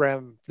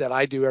program that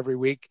I do every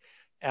week,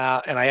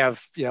 and I have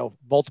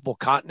multiple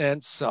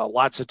continents,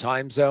 lots of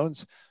time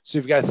zones. So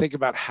you've got to think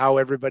about how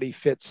everybody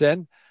fits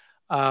in.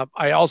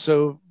 I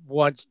also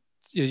want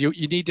you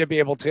need to be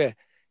able to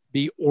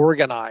be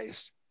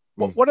organized.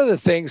 One of the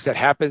things that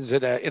happens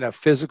in a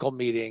physical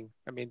meeting,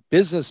 I mean,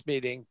 business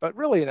meeting, but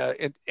really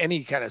in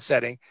any kind of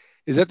setting,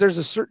 is that there's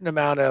a certain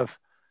amount of,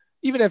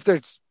 even if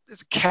there's a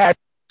catch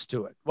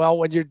to it. Well,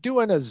 when you're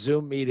doing a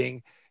Zoom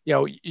meeting,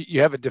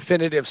 you have a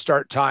definitive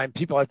start time.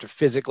 People have to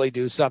physically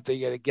do something.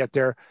 You got to get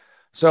there.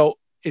 So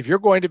if you're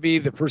going to be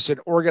the person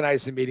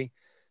organizing the meeting,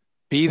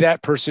 be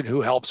that person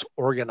who helps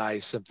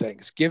organize some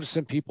things. Give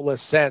some people a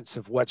sense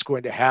of what's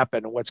going to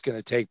happen and what's going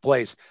to take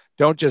place.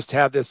 Don't just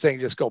have this thing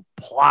just go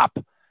plop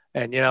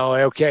and,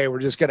 okay, we're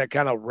just going to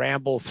kind of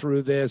ramble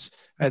through this.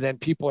 And then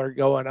people are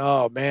going,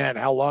 oh man,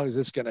 how long is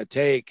this going to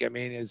take? I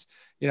mean, is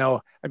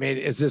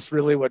this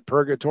really what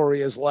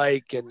purgatory is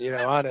like? And,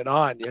 on and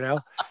on.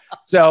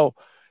 So,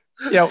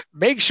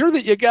 make sure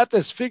that you got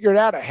this figured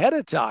out ahead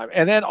of time.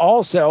 And then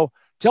also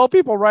tell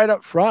people right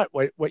up front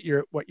what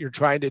you're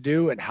trying to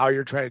do and how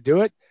you're trying to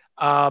do it.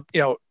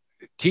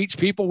 Teach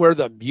people where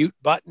the mute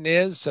button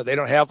is so they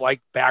don't have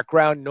like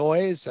background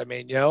noise. I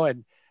mean,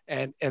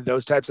 and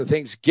those types of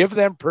things. Give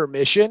them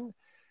permission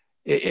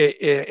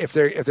if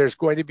there's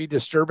going to be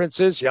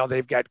disturbances.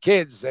 They've got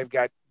kids, they've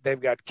got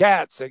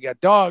cats, they've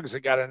got dogs,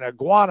 they've got an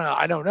iguana.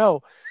 I don't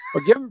know,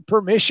 but give them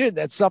permission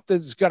that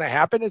something's going to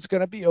happen. It's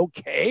going to be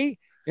okay.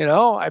 And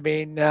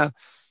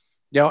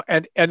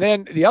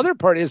then the other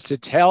part is to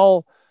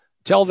tell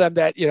tell them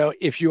that,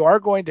 if you are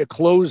going to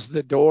close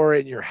the door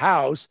in your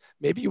house,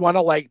 maybe you want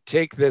to like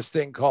take this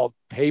thing called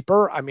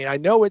paper. I mean, I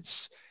know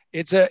it's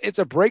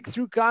a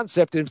breakthrough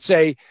concept and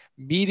say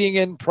meeting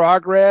in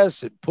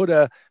progress and put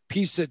a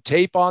piece of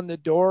tape on the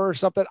door or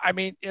something. I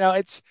mean,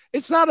 it's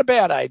not a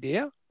bad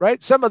idea,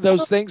 right? Some of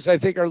those things I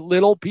think are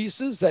little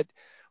pieces that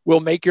will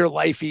make your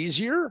life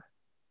easier.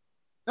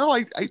 No,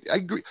 I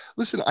agree.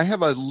 Listen, I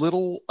have a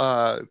little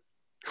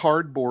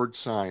cardboard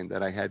sign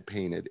that I had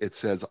painted. It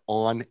says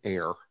on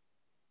air,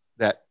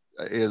 that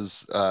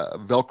is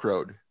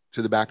Velcroed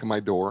to the back of my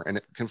door, and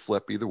it can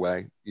flip either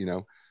way.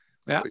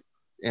 Yeah.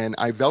 And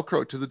I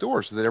Velcro it to the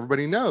door so that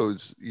everybody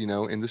knows,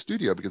 in the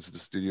studio, because the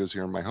studio's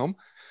here in my home,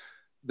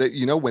 that,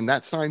 when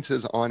that sign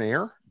says on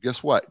air,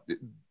 guess what?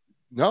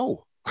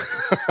 No.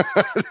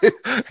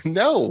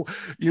 No,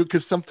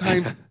 because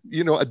sometimes,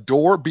 a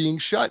door being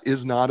shut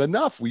is not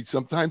enough. We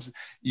sometimes,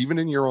 even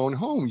in your own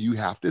home, you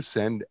have to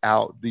send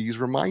out these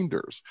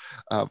reminders,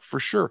 for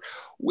sure.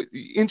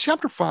 In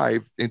chapter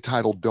 5,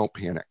 entitled Don't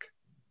Panic,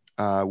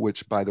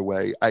 which, by the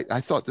way,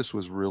 I thought this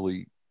was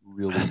really,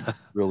 really,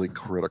 really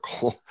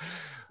critical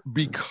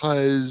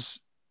because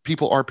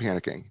people are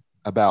panicking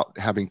about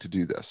having to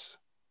do this,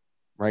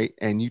 right?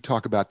 And you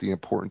talk about the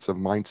importance of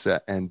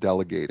mindset and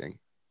delegating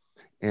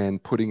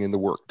and putting in the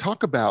work.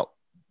 Talk about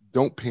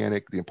don't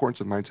panic, the importance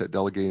of mindset,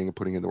 delegating, and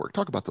putting in the work.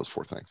 Talk about those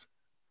 4 things.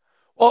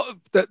 Well,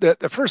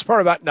 the first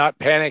part about not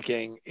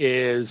panicking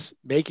is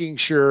making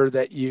sure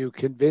that you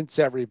convince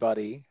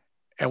everybody,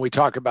 and we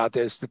talk about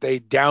this, that they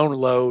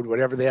download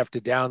whatever they have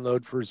to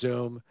download for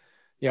Zoom,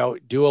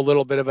 do a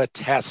little bit of a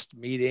test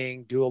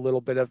meeting, do a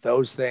little bit of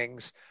those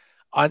things.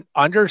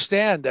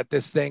 Understand that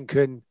this thing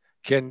can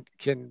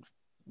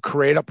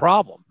create a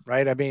problem,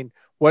 right? I mean,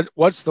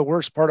 what's the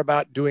worst part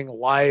about doing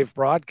live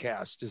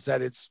broadcast is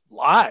that it's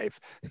live.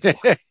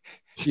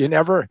 You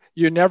never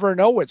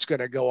know what's going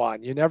to go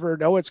on. You never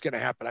know what's going to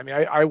happen. I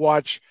mean, I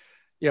watch,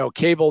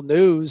 cable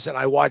news, and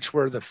I watch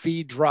where the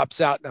feed drops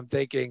out, and I'm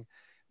thinking,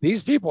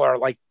 these people are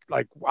like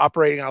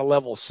operating on a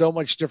level so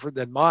much different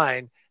than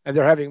mine, and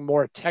they're having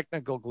more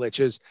technical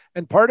glitches.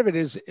 And part of it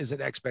is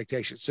an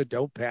expectation. So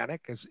don't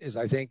panic. Is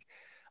I think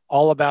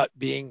all about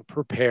being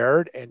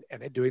prepared and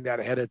doing that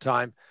ahead of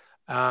time.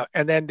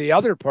 And then the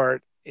other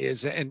part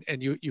is, and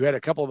you had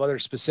a couple of other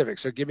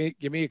specifics. So give me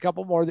a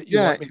couple more that you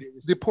Yeah, want me to.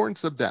 the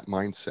importance of that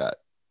mindset.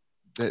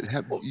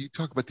 You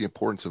talk about the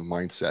importance of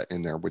mindset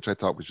in there, which I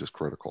thought was just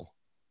critical.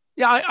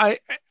 Yeah,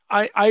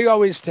 I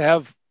always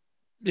have,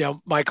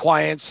 my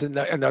clients and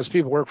those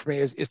people who work for me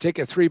is take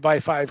a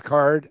 3x5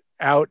 card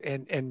out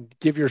and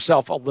give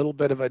yourself a little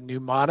bit of a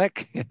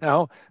mnemonic.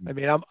 I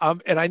mean,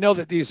 and I know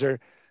that these are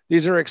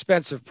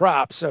expensive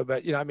props. So,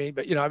 but you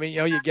get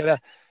a,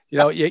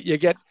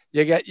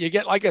 you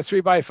get like a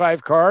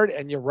 3x5 card,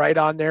 and you write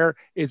on there,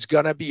 it's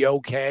gonna be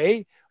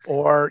okay.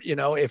 Or,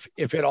 if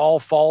it all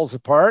falls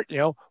apart,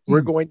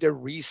 we're going to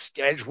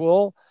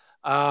reschedule.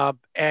 But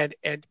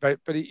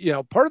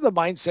part of the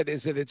mindset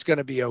is that it's going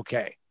to be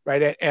okay,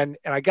 right? And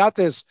I got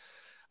this.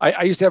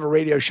 I used to have a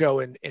radio show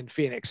in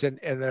Phoenix, and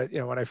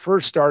when I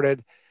first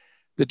started,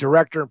 the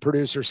director and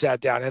producer sat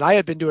down, and I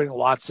had been doing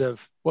lots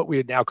of what we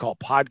would now call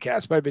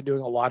podcasts, but I've been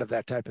doing a lot of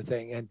that type of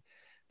thing. And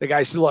the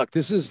guy said, "Look,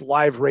 this is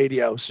live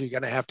radio, so you're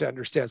going to have to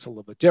understand it's a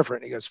little bit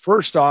different." He goes,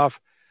 "First off,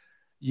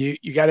 you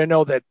got to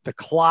know that the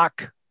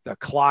clock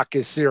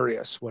is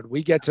serious. When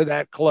we get to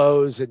that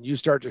close and you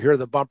start to hear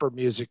the bumper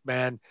music,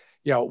 man,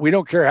 we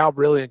don't care how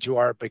brilliant you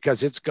are,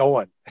 because it's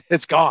going,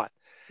 it's gone."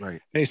 Right.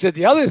 And he said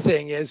the other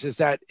thing is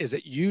that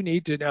you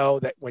need to know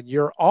that when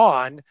you're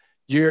on,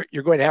 you're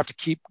going to have to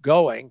keep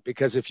going,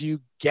 because if you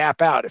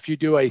gap out, if you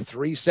do a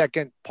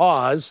 3-second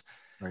pause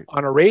Right.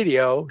 on a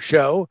radio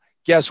show,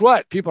 guess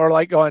what? People are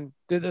like going,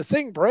 "Did the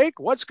thing break?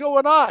 What's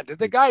going on? Did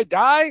the guy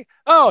die?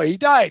 Oh, he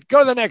died. Go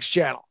to the next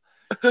channel."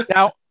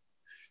 Now,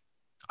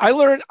 I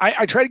learned,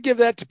 I try to give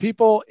that to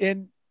people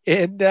in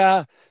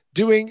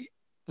doing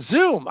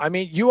Zoom. I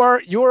mean, you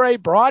are a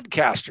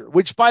broadcaster,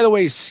 which, by the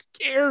way,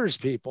 scares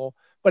people,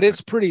 but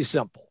it's pretty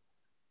simple.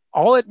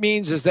 All it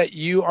means is that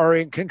you are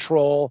in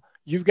control.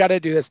 You've got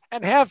to do this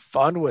and have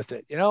fun with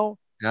it. Yeah.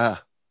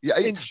 Yeah.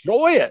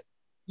 Enjoy it.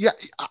 Yeah.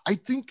 I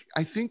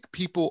think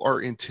people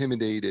are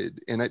intimidated,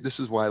 and this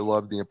is why I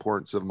love the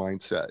importance of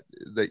mindset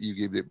that you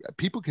gave.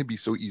 People can be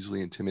so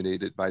easily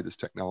intimidated by this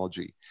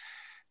technology,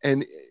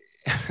 and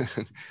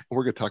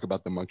we're going to talk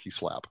about the monkey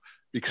slap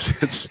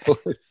because it's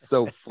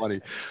so funny.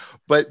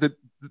 But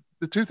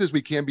the truth is,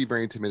 we can be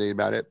very intimidated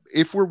about it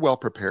if we're well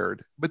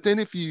prepared. But then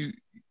if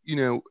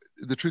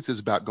the truth is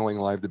about going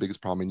live, the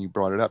biggest problem, and you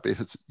brought it up,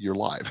 is you're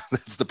live.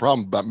 That's the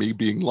problem about me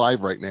being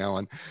live right now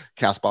on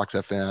Castbox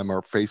FM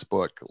or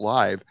Facebook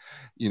Live.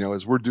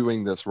 As we're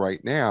doing this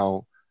right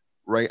now,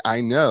 right?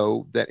 I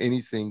know that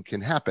anything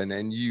can happen,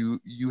 and you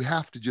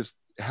have to just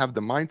have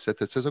the mindset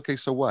that says, okay,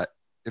 so what?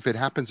 If it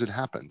happens, it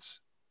happens,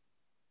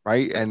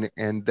 right?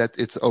 And that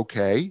it's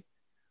okay.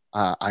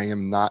 I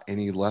am not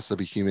any less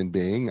of a human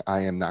being.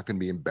 I am not going to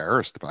be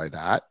embarrassed by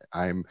that.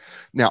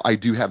 I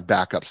do have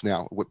backups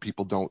now. What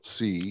people don't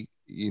see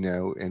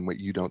and what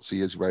you don't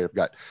see is, right, I've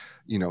got,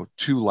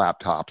 two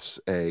laptops,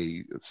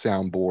 a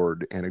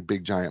soundboard, and a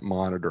big giant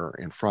monitor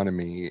in front of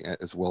me,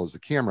 as well as the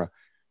camera.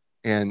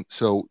 And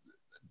so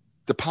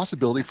the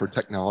possibility for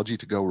technology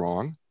to go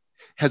wrong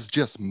has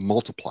just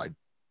multiplied.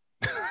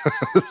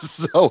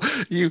 So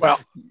you Well,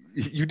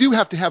 you do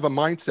have to have a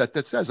mindset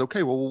that says,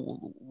 okay,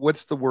 well,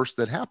 what's the worst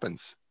that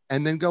happens?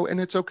 And then go, and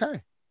it's okay. Go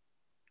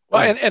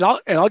well, ahead.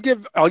 and I'll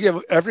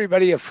give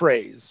everybody a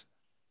phrase.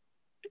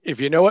 If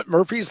you know what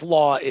Murphy's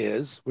law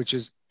is, which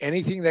is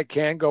anything that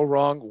can go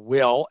wrong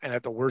will, and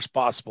at the worst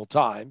possible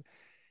time,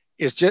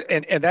 is just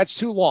and that's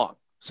too long.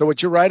 So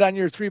what you write on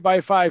your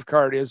 3x5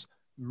 card is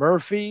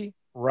Murphy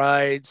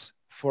rides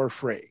for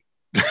free.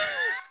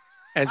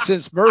 And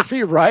since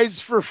Murphy rides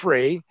for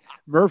free,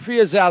 Murphy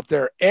is out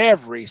there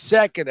every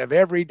second of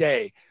every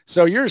day.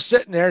 So you're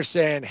sitting there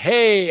saying,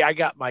 hey, I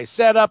got my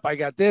setup. I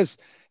got this.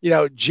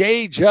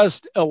 Jay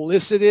just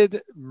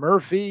elicited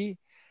Murphy.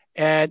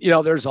 And,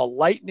 there's a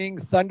lightning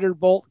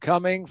thunderbolt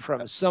coming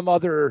from some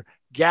other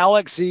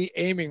galaxy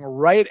aiming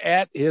right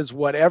at his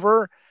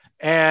whatever.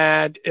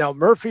 And,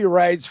 Murphy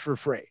rides for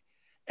free.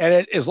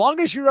 And as long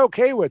as you're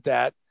okay with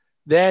that,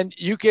 then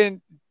you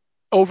can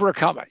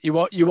overcome it.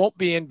 You won't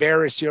be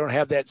embarrassed. You don't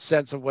have that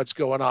sense of what's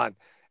going on.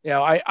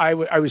 I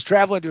was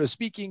traveling to a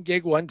speaking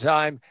gig one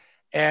time,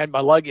 and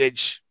my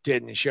luggage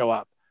didn't show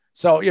up.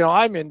 So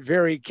I'm in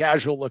very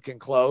casual looking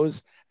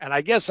clothes, and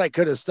I guess I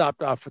could have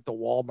stopped off at the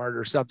Walmart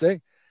or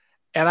something.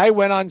 And I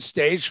went on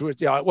stage with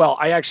well,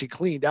 I actually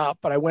cleaned up,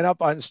 but I went up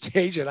on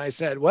stage and I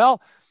said,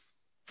 well,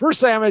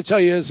 first thing I'm going to tell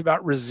you is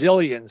about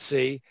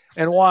resiliency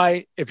and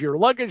why if your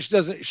luggage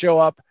doesn't show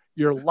up,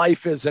 your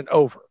life isn't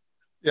over.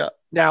 Yeah.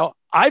 Now,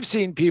 I've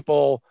seen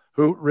people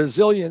who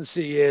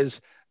resiliency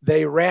is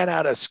they ran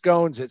out of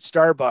scones at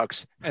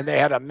Starbucks and they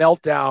had a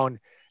meltdown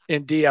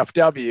in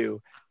DFW,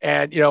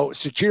 and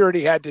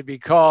security had to be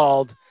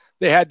called.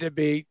 They had to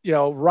be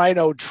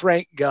rhino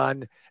trank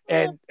gun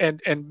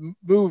and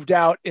moved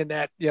out in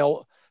that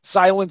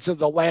Silence of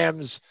the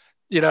Lambs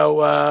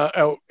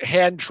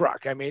hand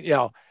truck. I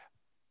mean,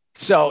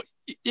 so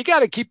you got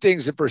to keep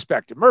things in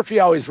perspective. Murphy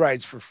always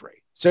rides for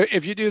free. So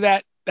if you do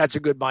that, that's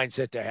a good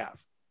mindset to have.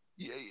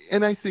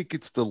 And I think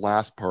it's the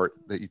last part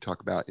that you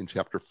talk about in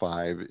chapter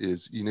 5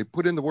 is,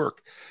 put in the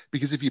work,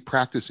 because if you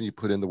practice and you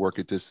put in the work,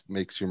 it just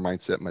makes your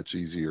mindset much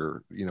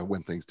easier,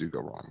 when things do go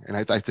wrong. And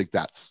I think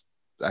that's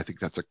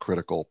a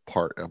critical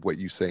part of what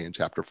you say in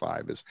chapter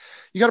 5 is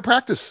you got to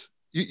practice.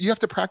 You have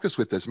to practice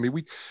with this. I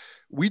mean,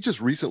 we just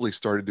recently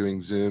started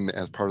doing Zoom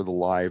as part of the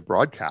live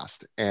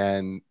broadcast,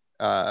 and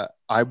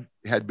I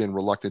had been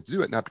reluctant to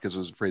do it, not because I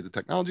was afraid of the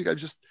technology.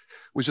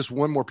 Was just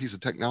one more piece of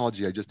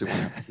technology I just didn't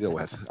want to have to deal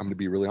with. I'm going to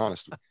be really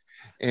honest.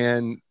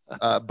 And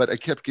but I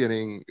kept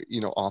getting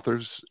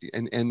authors,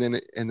 and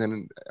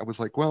then I was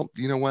like, well,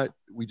 you know what?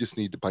 We just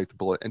need to bite the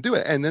bullet and do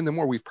it. And then the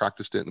more we've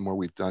practiced it, the more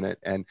we've done it.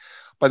 And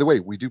by the way,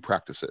 we do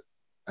practice it.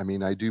 I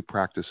mean, I do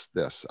practice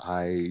this.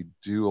 I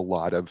do a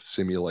lot of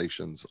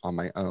simulations on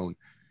my own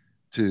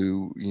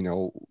to,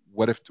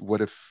 what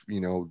if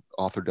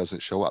author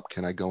doesn't show up?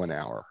 Can I go an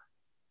hour?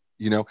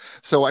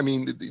 So I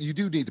mean, you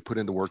do need to put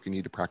in the work. You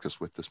need to practice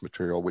with this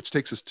material, which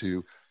takes us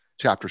to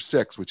chapter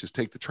 6, which is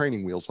take the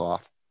training wheels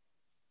off.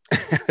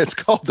 It's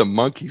called the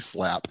monkey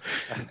slap.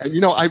 And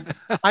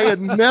I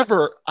had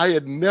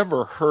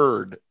never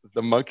heard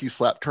the monkey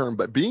slap term,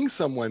 but being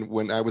someone,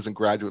 when I was in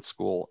graduate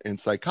school in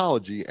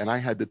psychology and I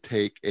had to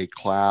take a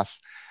class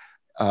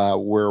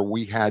where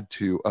we had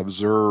to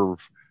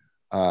observe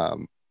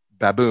um,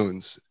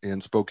 baboons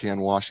in Spokane,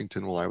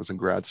 Washington, while I was in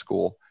grad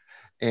school.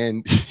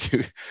 And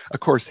of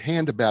course,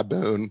 hand a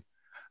baboon,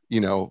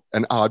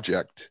 an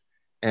object.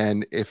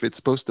 And if it's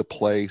supposed to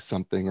play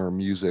something or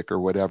music or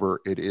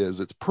whatever it is,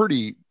 it's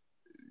pretty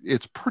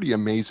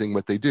amazing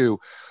what they do.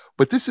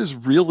 But this is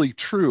really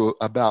true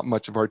about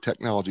much of our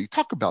technology.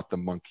 Talk about the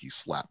monkey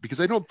slap,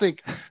 because I don't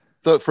think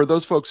for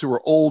those folks who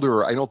are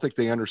older, I don't think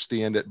they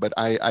understand it. But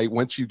I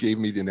once you gave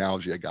me the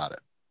analogy, I got it.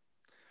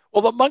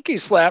 Well, the monkey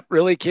slap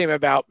really came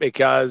about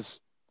because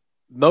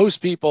most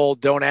people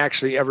don't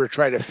actually ever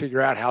try to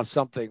figure out how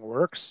something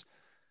works.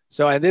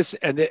 So, and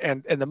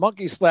the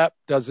monkey slap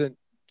doesn't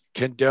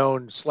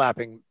condone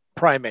slapping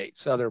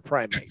other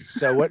primates.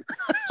 So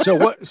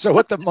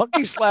what the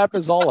monkey slap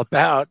is all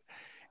about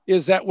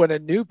is that when a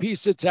new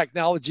piece of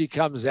technology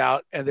comes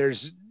out and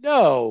there's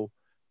no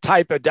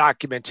type of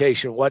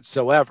documentation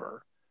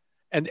whatsoever.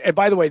 And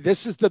by the way,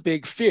 this is the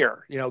big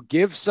fear.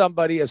 Give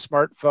somebody a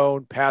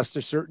smartphone past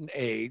a certain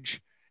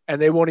age and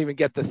they won't even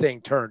get the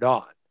thing turned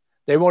on.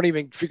 They won't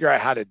even figure out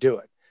how to do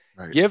it.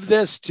 Right. Give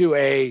this to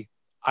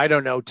I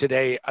don't know,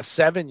 today, a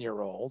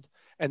 7-year-old,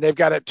 and they've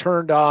got it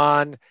turned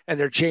on and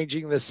they're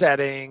changing the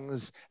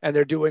settings and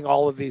they're doing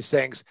all of these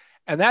things.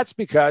 And that's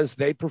because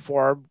they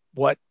perform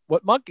what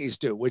monkeys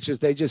do, which is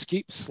they just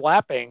keep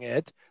slapping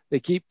it. They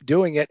keep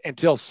doing it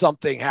until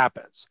something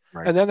happens.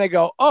 Right. And then they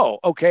go, oh,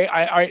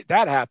 okay,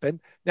 that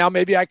happened. Now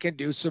maybe I can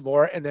do some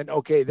more. And then,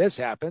 okay, this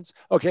happens.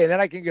 Okay,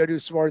 then I can go do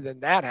some more. Then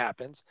that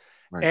happens.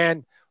 Right.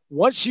 And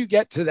once you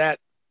get to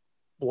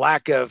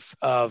lack of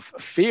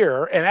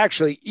fear, and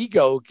actually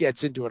ego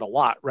gets into it a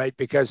lot, right?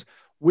 Because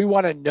we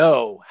want to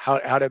know how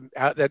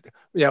that,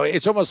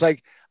 it's almost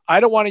like I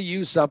don't want to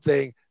use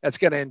something that's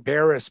going to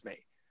embarrass me.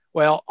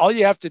 Well, all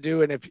you have to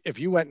do, and if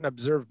you went and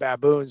observed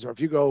baboons, or if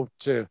you go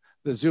to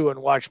the zoo and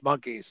watch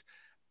monkeys,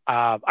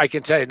 I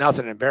can tell you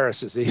nothing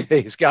embarrasses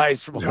these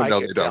guys from what I No,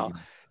 they can don't.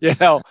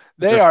 tell.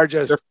 They They're, are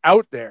they're, just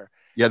out there.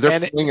 yeah, they're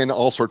And flinging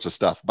all sorts of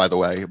stuff, by the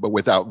way, but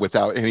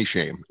without any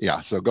shame.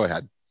 Yeah. So go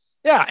ahead.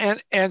 yeah,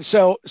 and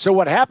so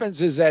what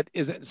happens is that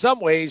in some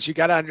ways you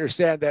got to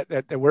understand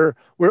that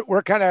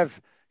we're kind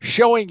of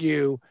showing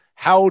you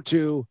how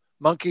to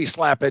monkey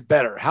slap it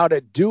better, how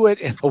to do it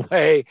in a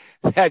way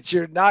that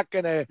you're not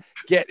going to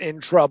get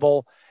in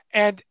trouble,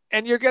 and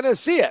you're going to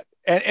see it.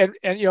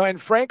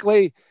 And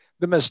frankly,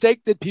 the mistake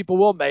that people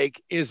will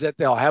make is that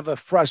they'll have a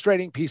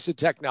frustrating piece of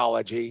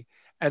technology,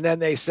 and then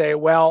they say,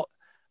 well,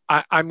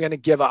 I'm going to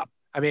give up.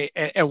 I mean,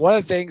 and one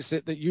of the things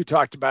that you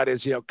talked about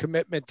is,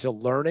 commitment to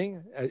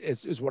learning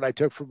is what I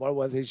took from one of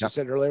the things you Yeah.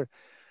 said earlier.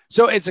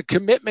 So it's a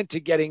commitment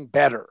to getting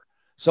better.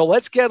 So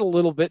let's get a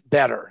little bit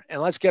better,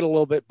 and let's get a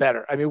little bit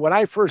better. I mean, when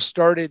I first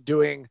started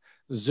doing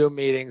Zoom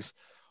meetings,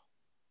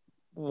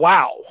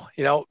 wow,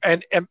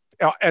 and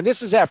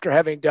this is after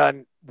having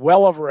done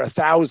well over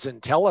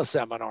 1,000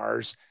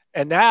 teleseminars,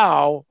 and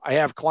now I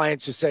have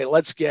clients who say,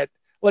 let's get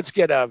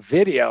a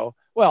video.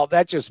 Well,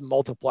 that just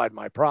multiplied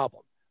my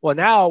problem. Well,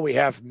 now we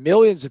have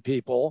millions of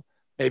people,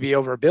 maybe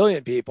over 1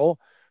 billion people,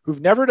 who've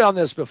never done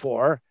this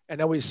before, and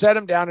then we set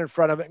them down in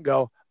front of it and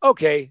go,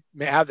 okay,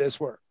 have this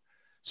work.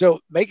 So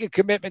make a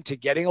commitment to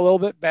getting a little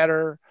bit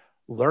better,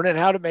 learning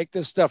how to make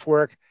this stuff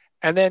work,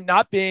 and then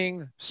not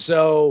being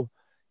so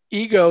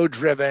ego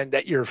driven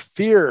that your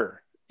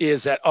fear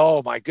is that,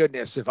 oh my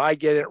goodness, if I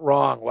get it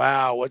wrong,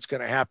 wow, what's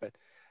going to happen?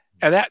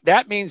 And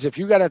that means if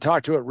you got to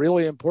talk to a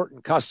really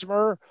important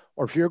customer,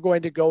 or if you're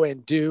going to go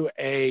and do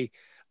an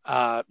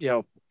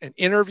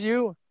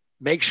interview,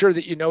 make sure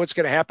that you know what's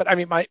going to happen. I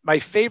mean, my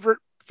favorite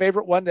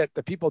one that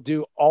the people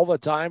do all the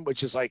time,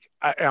 which is like,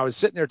 I was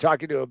sitting there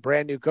talking to a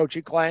brand new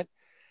coaching client,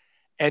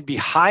 and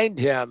behind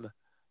him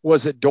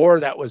was a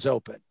door that was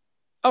open.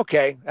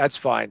 Okay, that's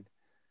fine.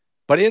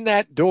 But in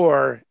that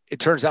door, it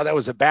turns out that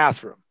was a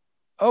bathroom.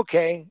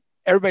 Okay,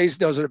 everybody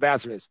knows what a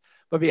bathroom is.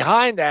 But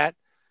behind that,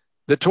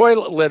 the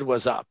toilet lid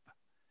was up.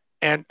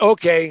 And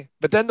okay,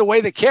 but then the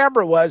way the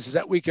camera was is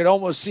that we could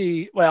almost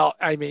see. Well,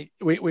 I mean,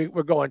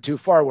 we're going too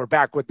far. We're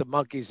back with the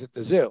monkeys at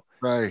the zoo.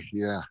 Right.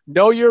 Yeah.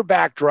 Know your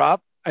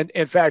backdrop. And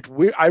in fact,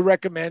 I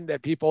recommend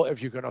that people,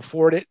 if you can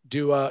afford it,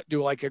 do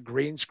like a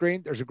green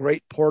screen. There's a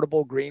great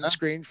portable green Yeah.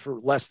 screen for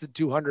less than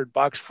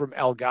 $200 from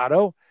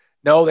Elgato.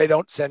 No, they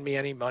don't send me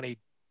any money,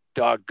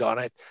 doggone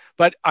it.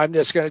 But I'm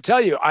just going to tell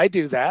you, I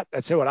do that.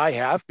 That's what I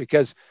have,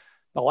 because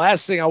the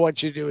last thing I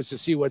want you to do is to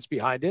see what's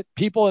behind it.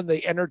 People in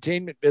the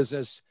entertainment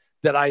business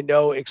that I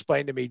know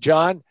explain to me,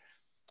 John,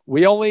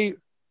 we only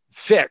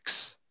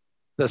fix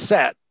the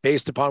set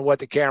based upon what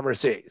the camera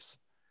sees.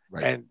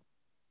 Right. And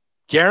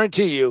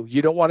guarantee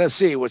you don't want to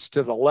see what's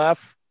to the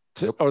left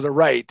Nope. or the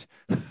right.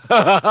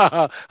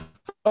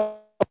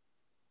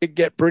 It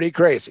get pretty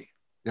crazy.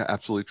 Yeah,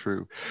 absolutely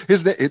true.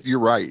 You're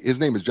right. His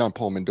name is John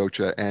Paul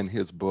Mendocha, and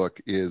his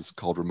book is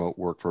called Remote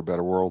Work for a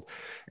Better World.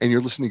 And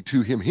you're listening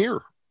to him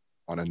here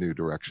on A New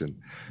Direction.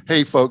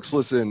 Hey, folks,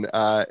 listen,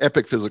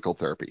 Epic Physical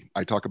Therapy.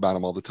 I talk about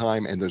them all the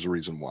time, and there's a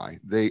reason why.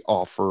 They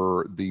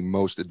offer the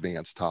most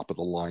advanced top of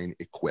the line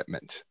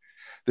equipment.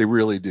 They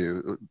really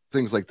do.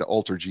 Things like the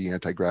Ultra G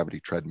anti-gravity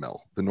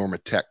treadmill, the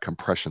Normatec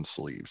compression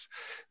sleeves,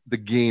 the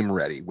Game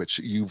Ready, which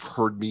you've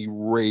heard me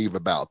rave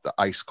about, the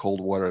ice cold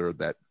water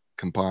that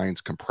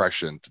combines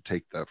compression to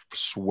take the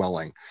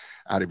swelling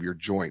out of your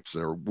joints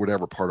or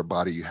whatever part of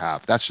body you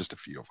have. That's just a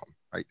few of them,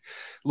 right?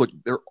 Look,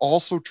 they're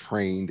also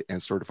trained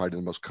and certified in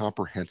the most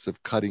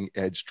comprehensive cutting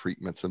edge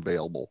treatments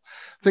available.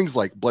 Things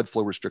like blood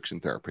flow restriction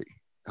therapy,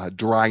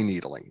 dry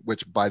needling,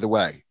 which, by the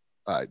way,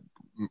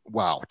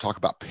 wow, talk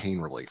about pain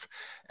relief.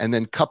 And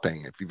then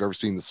cupping, if you've ever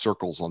seen the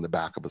circles on the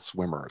back of a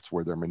swimmer, it's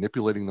where they're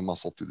manipulating the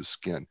muscle through the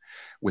skin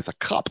with a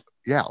cup.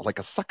 Yeah, like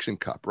a suction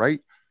cup,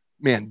 right?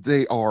 Man,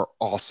 they are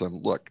awesome.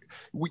 Look,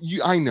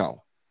 I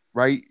know,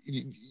 right?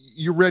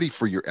 You're ready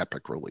for your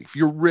epic relief.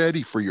 You're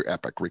ready for your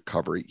epic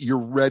recovery. You're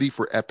ready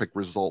for epic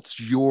results.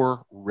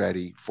 You're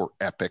ready for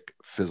epic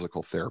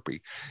physical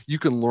therapy. You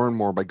can learn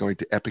more by going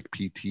to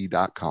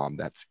epicpt.com.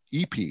 That's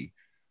EPICPT.com.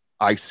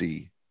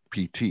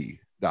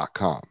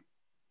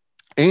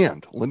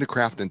 And Linda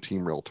Craft and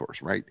Team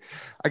Realtors, right?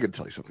 I can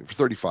tell you something. For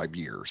 35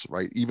 years,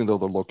 right? Even though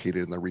they're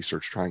located in the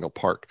Research Triangle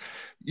Park,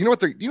 you know what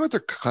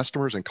their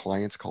customers and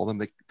clients call them?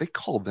 They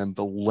call them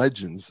the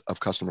legends of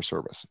customer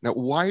service. Now,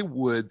 why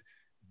would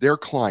their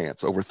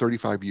clients over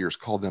 35 years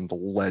call them the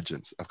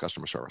legends of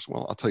customer service?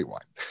 Well, I'll tell you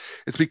why.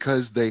 It's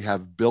because they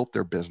have built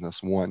their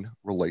business one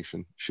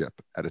relationship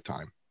at a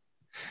time.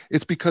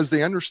 It's because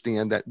they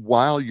understand that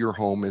while your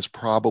home is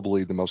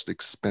probably the most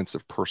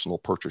expensive personal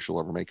purchase you'll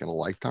ever make in a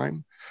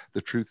lifetime, the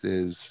truth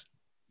is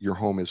your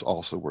home is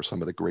also where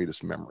some of the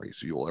greatest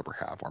memories you'll ever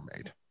have are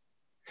made.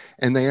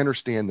 And they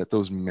understand that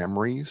those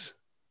memories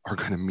are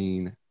going to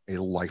mean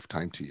a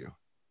lifetime to you.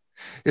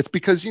 It's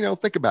because,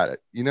 think about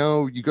it. You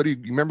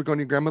remember going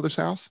to your grandmother's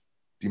house?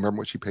 Do you remember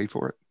what she paid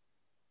for it?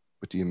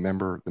 But do you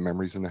remember the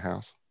memories in the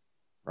house?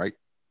 Right?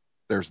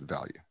 There's the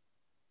value.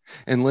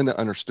 And Linda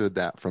understood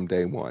that from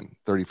day one,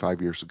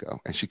 35 years ago.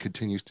 And she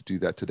continues to do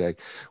that today,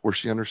 where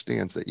she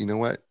understands that, you know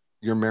what?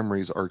 Your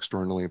memories are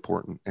extraordinarily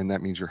important. And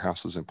that means your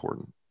house is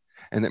important.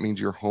 And that means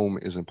your home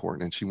is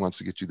important. And she wants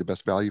to get you the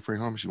best value for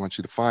your home. She wants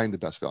you to find the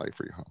best value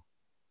for your home.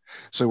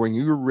 So when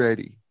you're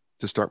ready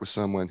to start with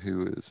someone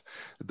who is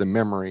the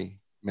memory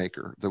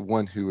maker, the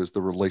one who is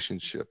the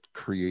relationship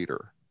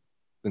creator,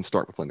 then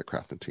start with Linda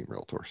Craft and Team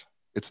Realtors.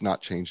 It's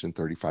not changed in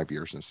 35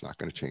 years, and it's not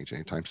going to change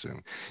anytime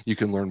soon. You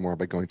can learn more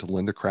by going to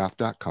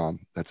lindacraft.com.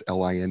 That's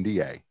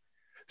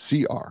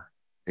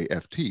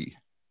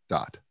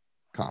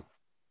LINDACRAFT.com.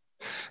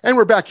 And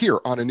we're back here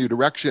on A New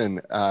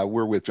Direction.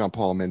 We're with John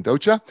Paul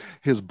Mendocha.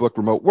 His book,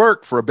 Remote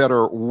Work for a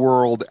Better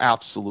World,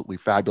 absolutely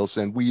fabulous.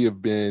 And we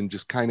have been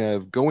just kind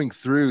of going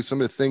through some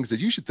of the things that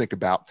you should think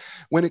about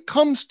when it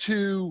comes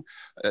to,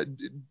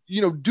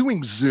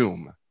 doing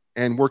Zoom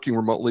and working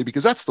remotely,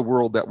 because that's the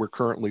world that we're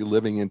currently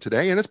living in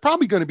today. And it's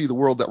probably going to be the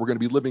world that we're going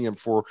to be living in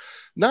for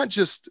not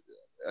just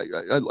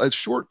a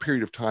short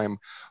period of time,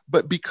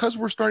 but because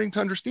we're starting to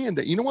understand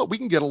that, we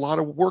can get a lot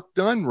of work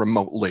done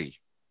remotely.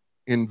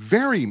 In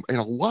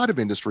a lot of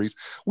industries,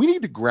 we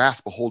need to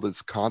grasp a hold of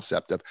this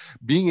concept of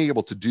being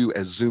able to do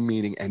a Zoom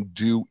meeting and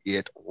do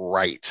it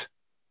right.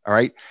 All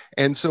right.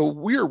 And so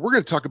we're going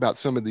to talk about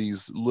some of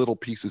these little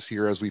pieces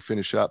here as we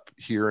finish up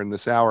here in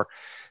this hour.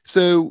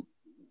 So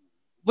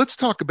let's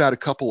talk about a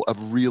couple of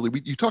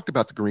you talked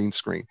about the green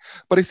screen,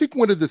 but I think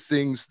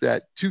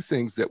two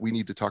things that we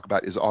need to talk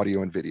about is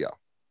audio and video.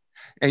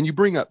 And you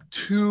bring up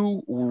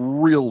two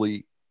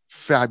really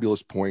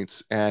fabulous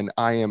points, and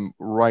I am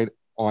right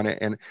on it.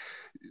 And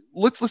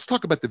let's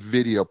talk about the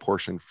video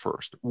portion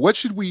first. What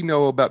should we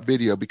know about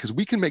video? Because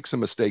we can make some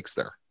mistakes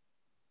there.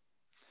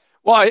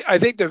 Well, I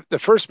think the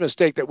first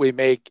mistake that we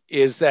make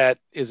is that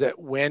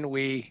when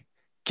we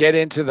get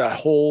into the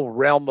whole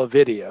realm of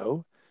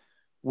video,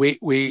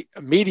 we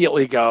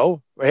immediately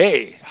go,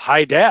 hey,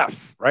 high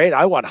def, right?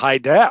 I want high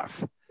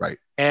def. Right.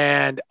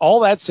 And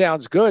all that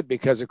sounds good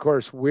because, of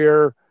course,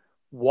 we're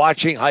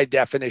watching high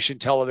definition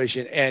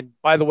television. And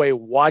by the way,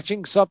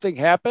 watching something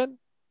happen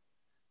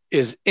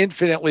is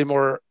infinitely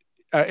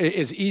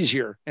is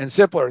easier and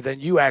simpler than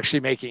you actually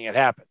making it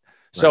happen.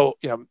 Right. So,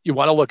 you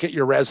want to look at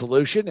your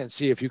resolution and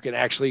see if you can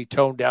actually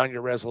tone down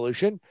your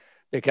resolution,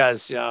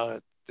 because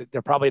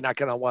they're probably not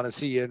going to want to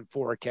see you in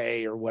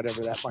 4K or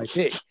whatever that might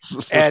be.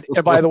 and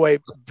by the way,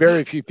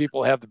 very few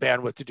people have the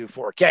bandwidth to do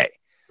 4K.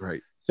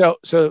 Right.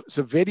 So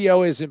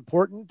video is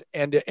important,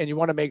 and you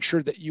want to make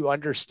sure that you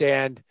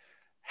understand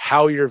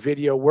how your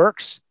video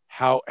works,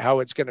 how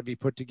it's going to be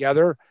put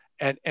together.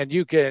 And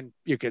you can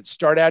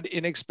start out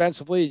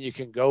inexpensively and you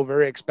can go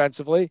very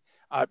expensively.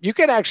 You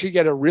can actually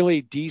get a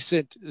really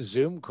decent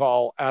Zoom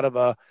call out of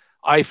a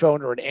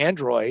iPhone or an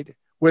Android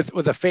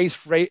with a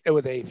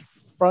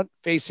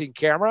front-facing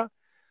camera.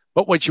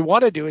 But what you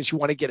want to do is you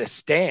want to get a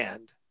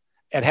stand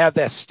and have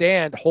that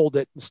stand hold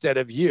it instead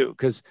of you,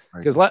 because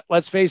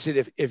let's face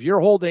it, if you're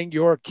holding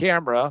your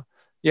camera,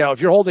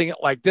 if you're holding it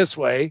like this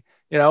way,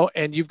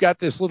 and you've got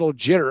this little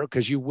jitter,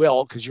 because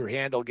your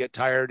hand will get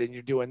tired and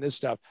you're doing this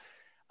stuff.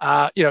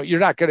 You're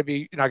not going to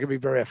be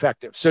very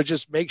effective. So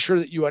just make sure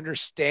that you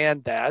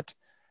understand that,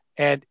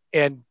 and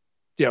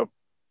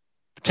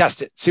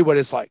test it, see what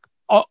it's like.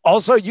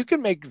 Also, you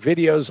can make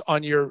videos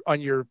on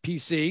your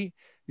PC,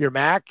 your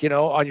Mac,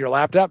 on your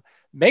laptop.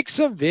 Make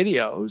some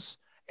videos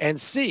and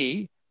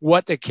see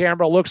what the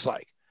camera looks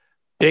like.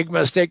 Big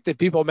mistake that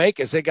people make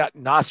is they got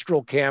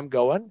nostril cam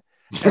going,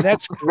 and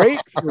that's great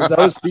for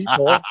those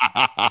people.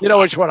 You know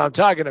which one I'm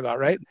talking about,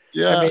 right?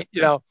 Yeah. I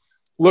mean,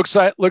 looks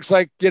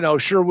like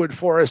Sherwood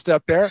Forest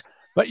up there,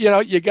 but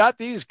you got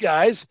these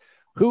guys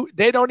who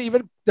they're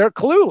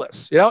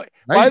clueless. Right.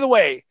 By the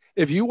way,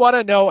 if you want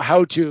to know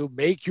how to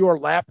make your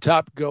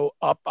laptop go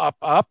up,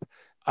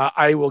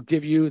 I will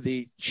give you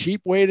the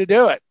cheap way to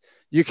do it.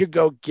 You could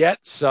go get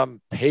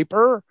some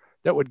paper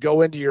that would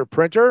go into your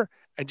printer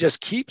and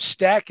just keep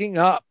stacking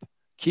up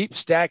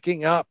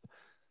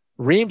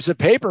reams of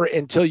paper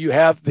until you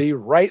have the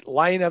right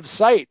line of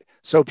sight,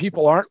 so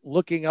people aren't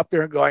looking up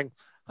there and going,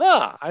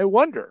 I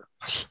wonder.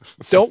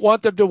 Don't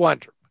want them to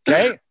wonder.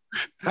 Okay.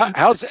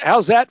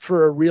 How's that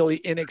for a really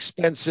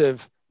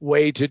inexpensive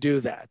way to do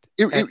that?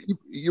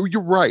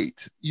 You're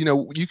right.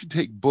 You can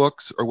take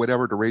books or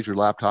whatever to raise your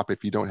laptop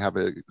if you don't have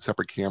a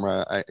separate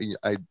camera.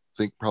 I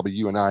think probably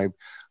you and I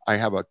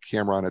have a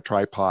camera on a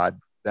tripod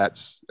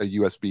that's a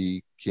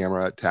USB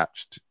camera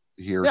attached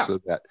here, so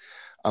that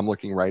I'm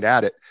looking right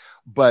at it.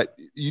 But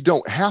you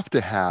don't have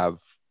to have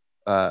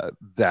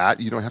that.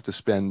 You don't have to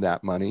spend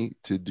that money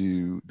to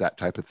do that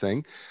type of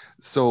thing.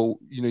 So,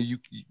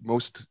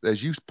 most,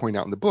 as you point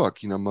out in the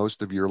book,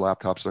 most of your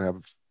laptops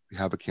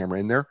have a camera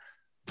in there.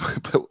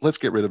 But let's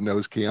get rid of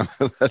nose cam.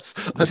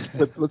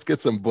 let's get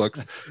some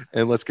books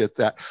and let's get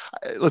that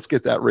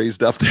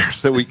raised up there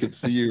so we can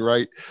see you,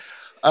 right.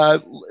 Uh,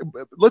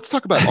 let's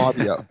talk about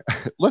audio.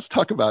 Let's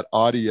talk about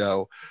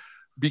audio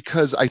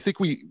because I think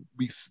we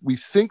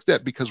think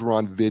that because we're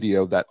on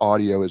video that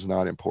audio is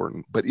not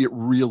important, but it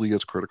really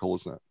is critical,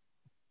 isn't it?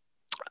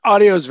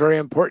 Audio is very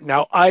important.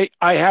 Now, I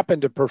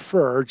happen to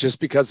prefer, just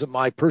because of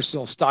my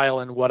personal style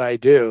and what I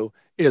do,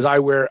 is I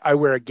wear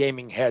a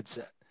gaming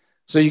headset.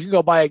 So you can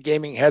go buy a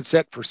gaming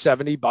headset for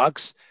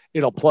 $70.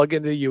 It'll plug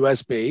into the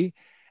USB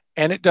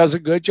and it does a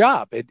good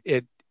job.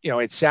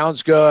 It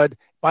sounds good.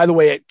 By the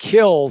way, it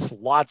kills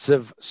lots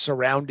of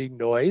surrounding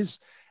noise,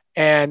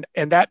 and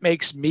that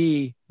makes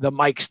me the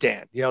mic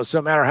stand. So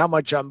no matter how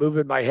much I'm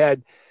moving my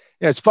head,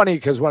 it's funny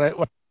because when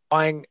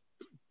buying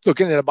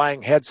looking at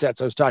buying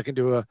headsets, I was talking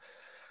to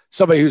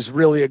somebody who's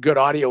really a good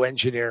audio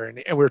engineer, and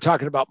we were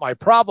talking about my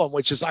problem,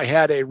 which is I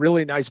had a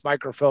really nice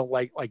microphone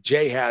like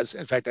Jay has.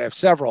 In fact, I have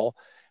several,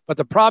 but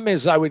the problem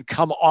is I would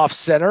come off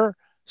center,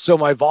 so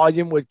my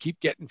volume would keep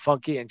getting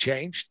funky and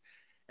changed.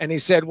 And he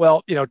said,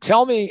 well,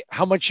 tell me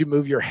how much you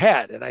move your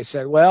head. And I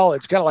said, well,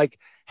 it's kind of like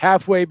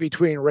halfway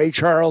between Ray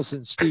Charles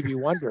and Stevie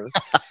Wonder.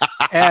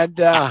 And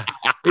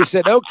he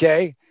said,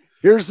 okay,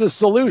 here's the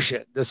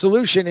solution. The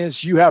solution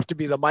is you have to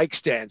be the mic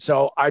stand.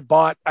 So I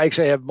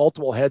actually have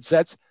multiple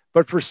headsets,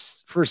 but for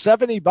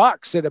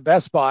 $70 at a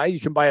Best Buy,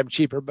 you can buy them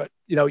cheaper, but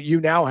you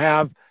now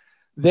have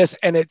this,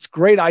 and it's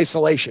great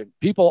isolation.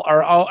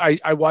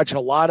 I watch a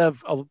lot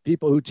of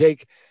people who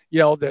take,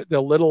 the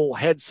little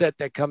headset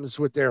that comes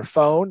with their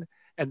phone,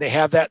 and they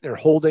have that, they're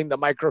holding the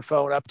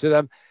microphone up to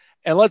them.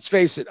 And let's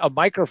face it, a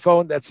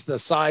microphone that's the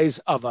size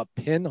of a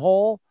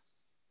pinhole,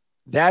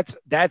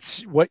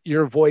 that's what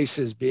your voice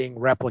is being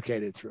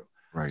replicated through.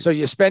 Right. So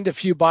you spend a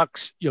few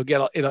bucks,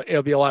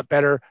 it'll be a lot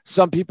better.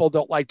 Some people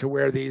don't like to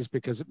wear these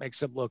because it makes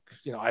them look,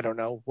 I don't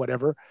know,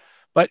 whatever.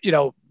 But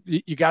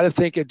you got to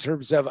think in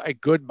terms of a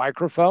good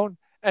microphone,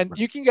 and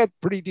you can get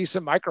pretty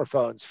decent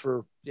microphones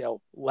for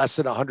less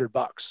than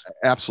 $100.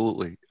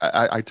 Absolutely.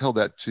 I tell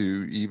that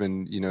to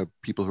even,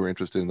 people who are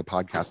interested in the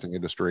podcasting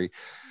industry.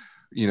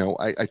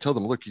 I tell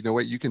them, look, you know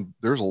what,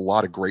 there's a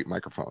lot of great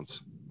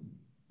microphones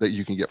that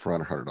you can get for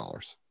under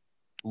 $100.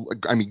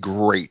 I mean,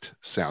 great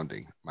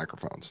sounding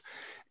microphones.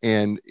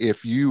 And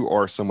if you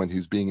are someone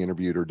who's being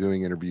interviewed or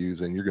doing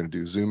interviews and you're going to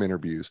do Zoom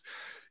interviews,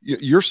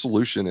 your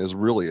solution is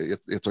really,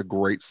 it's a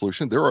great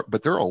solution.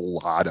 But there are a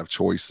lot of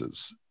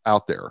choices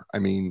out there. I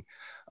mean,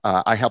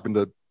 I happen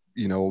to,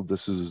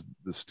 this is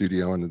the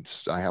studio,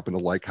 and I happen to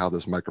like how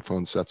this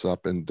microphone sets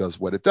up and does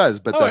what it does,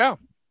 but Yeah.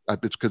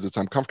 It's because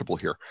I'm comfortable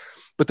here.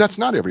 But that's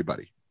not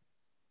everybody.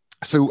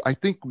 So I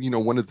think,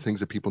 one of the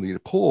things that people need to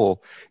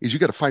pull is you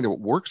got to find out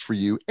what works for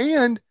you.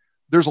 And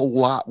there's a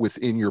lot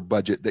within your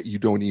budget that you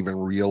don't even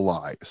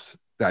realize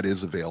that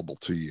is available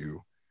to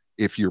you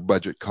if you're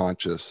budget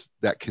conscious,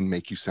 that can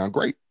make you sound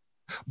great.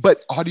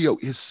 But audio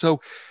is so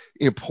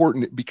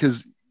important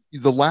because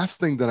the last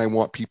thing that I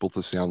want people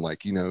to sound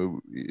like,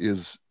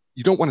 is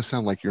you don't want to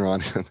sound like you're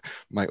on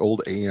my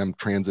old AM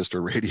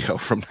transistor radio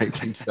from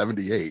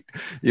 1978.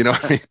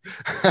 I mean,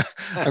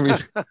 I mean,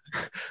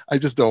 I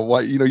just don't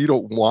want, you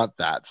don't want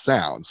that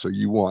sound. So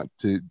you want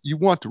to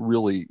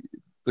really,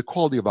 the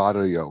quality of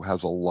audio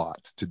has a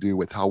lot to do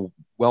with how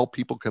well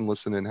people can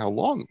listen and how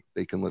long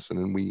they can listen.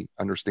 And we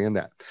understand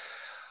that.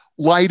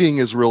 Lighting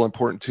is real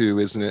important too,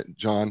 isn't it,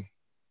 John?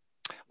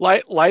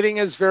 Lighting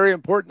is very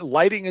important.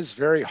 Lighting is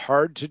very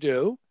hard to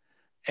do.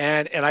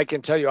 And I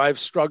can tell you I've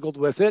struggled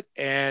with it,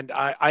 and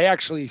I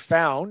actually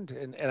found,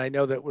 and I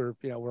know that we're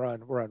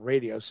on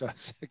radio, so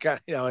it's kind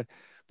of,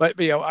 but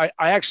I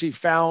actually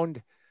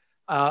found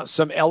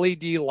some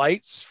LED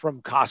lights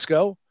from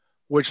Costco,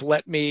 which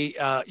let me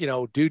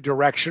do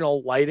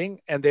directional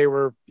lighting, and they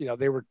were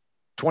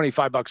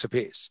 $25 a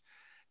piece.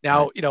 Right.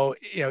 Now,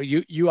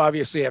 you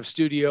obviously have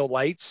studio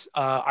lights.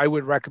 I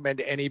would recommend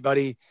to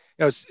anybody,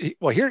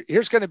 well,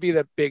 here's going to be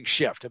the big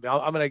shift. I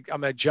mean,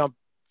 I'm gonna jump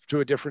to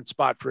a different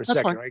spot for a That's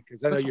second, fine. right?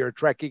 Because I know That's fine. you're a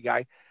Trekkie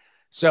guy.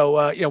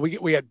 So,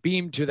 we got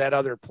beamed to that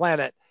other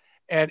planet,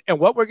 and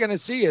what we're going to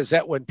see is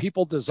that when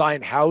people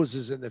design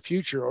houses in the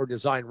future or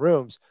design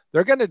rooms,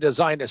 they're going to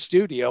design a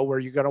studio where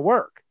you're going to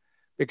work.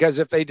 Because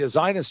if they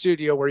design a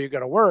studio where you're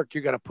going to work,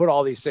 you're going to put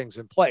all these things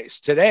in place.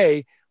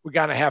 Today, we're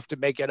going to have to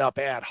make it up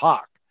ad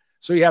hoc.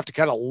 So you have to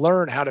kind of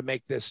learn how to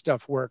make this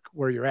stuff work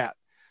where you're at.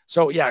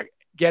 So yeah,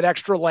 get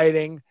extra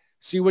lighting,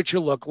 see what you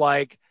look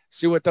like,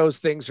 see what those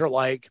things are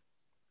like,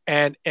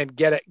 and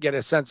get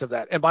a sense of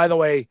that. And by the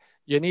way,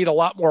 you need a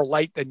lot more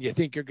light than you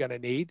think you're going to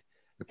need.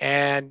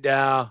 And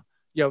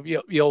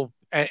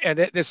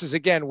this is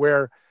again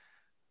where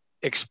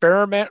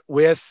experiment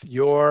with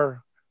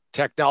your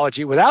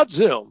technology without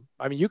Zoom.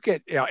 I mean, you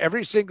can,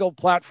 every single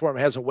platform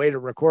has a way to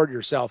record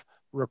yourself.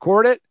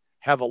 Record it,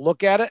 have a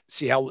look at it,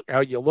 see how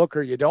you look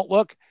or you don't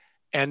look,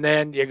 and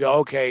then you go,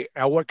 okay,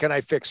 now what can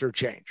I fix or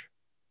change?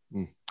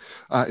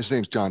 His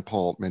name's John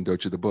Paul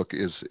Mendocha. The book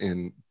is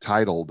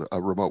entitled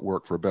 "Remote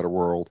Work for a Better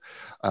World,"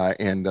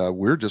 and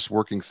we're just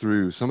working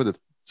through some of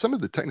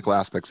the technical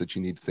aspects that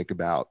you need to think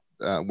about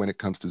when it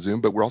comes to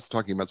Zoom. But we're also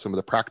talking about some of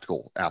the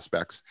practical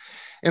aspects.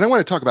 And I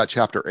want to talk about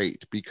Chapter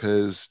 8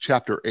 because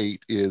Chapter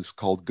 8 is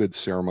called "Good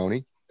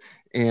Ceremony,"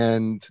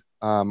 and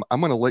I'm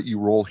going to let you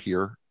roll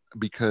here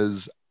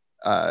because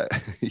uh,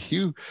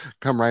 you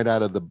come right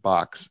out of the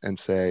box and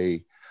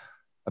say,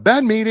 a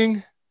bad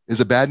meeting is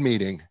a bad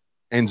meeting,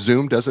 and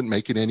Zoom doesn't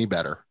make it any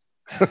better.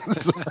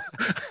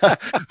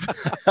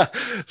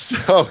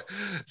 so,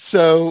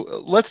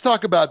 so let's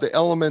talk about the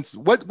elements.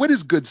 What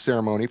is good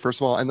ceremony, first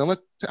of all, and then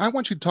I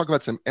want you to talk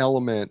about some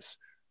elements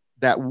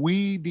that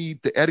we need,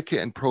 the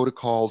etiquette and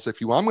protocols. If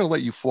you, I'm going to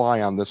let you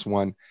fly on this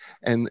one,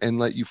 and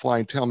let you fly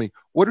and tell me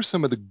what are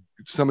some of the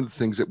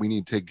things that we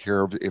need to take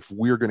care of if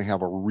we're going to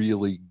have a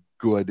really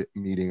good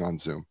meeting on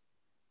Zoom.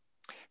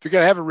 If you're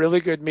going to have a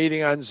really good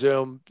meeting on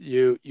Zoom,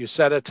 you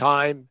set a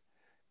time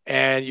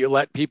and you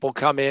let people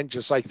come in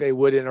just like they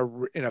would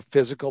in a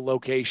physical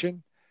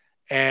location,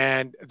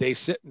 and they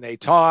sit and they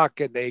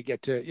talk and they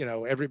get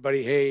to,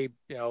 everybody, hey,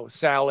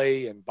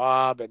 Sally and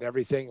Bob and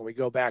everything, and we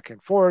go back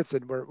and forth,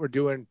 and we're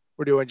doing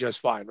just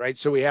fine, right?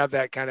 So we have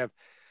that kind of,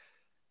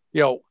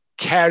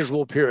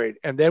 casual period.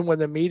 And then when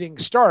the meeting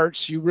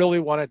starts, you really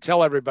want to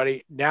tell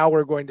everybody, now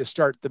we're going to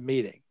start the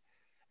meeting.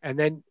 And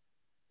then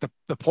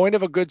the point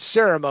of a good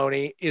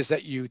ceremony is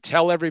that you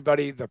tell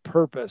everybody the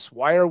purpose.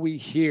 Why are we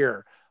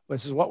here?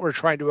 This is what we're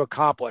trying to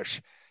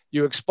accomplish.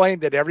 You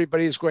explain that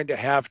everybody is going to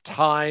have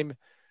time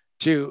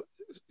to,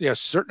 a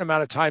certain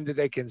amount of time that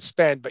they can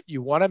spend, but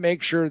you want to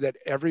make sure that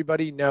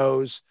everybody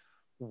knows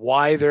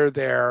why they're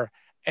there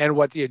and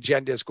what the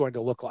agenda is going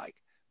to look like.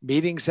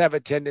 Meetings have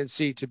a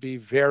tendency to be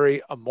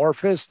very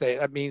amorphous.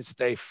 That means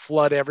they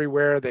flood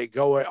everywhere, they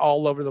go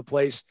all over the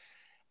place.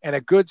 And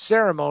a good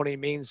ceremony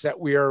means that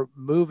we are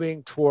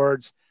moving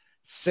towards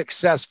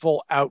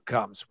successful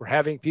outcomes. We're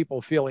having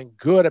people feeling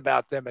good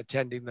about them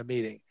attending the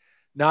meeting,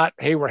 not,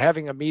 hey, we're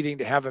having a meeting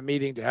to have a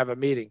meeting to have a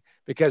meeting,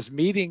 because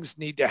meetings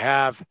need to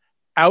have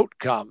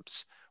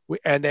outcomes.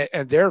 And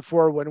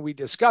therefore, when we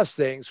discuss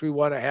things, we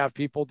want to have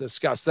people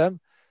discuss them.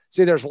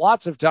 See, there's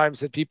lots of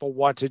times that people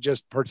want to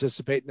just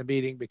participate in the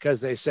meeting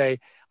because they say,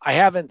 I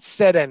haven't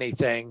said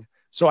anything,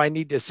 so I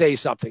need to say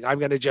something. I'm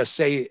going to just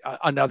say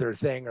another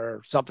thing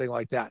or something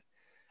like that.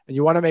 And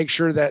you want to make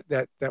sure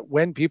that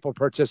when people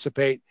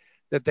participate,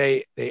 that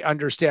they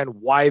understand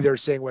why they're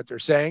saying what they're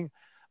saying.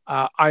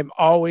 I'm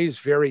always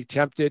very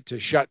tempted to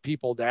shut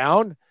people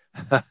down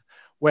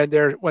when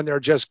they're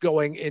just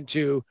going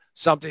into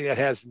something that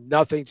has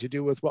nothing to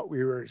do with what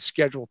we were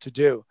scheduled to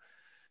do.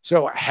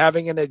 So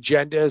having an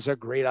agenda is a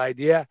great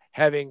idea.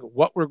 Having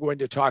what we're going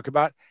to talk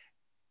about,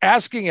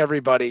 asking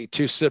everybody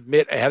to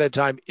submit ahead of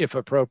time if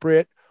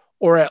appropriate,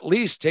 or at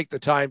least take the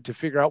time to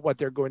figure out what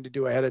they're going to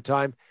do ahead of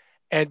time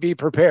and be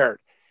prepared.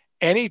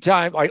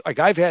 Anytime, like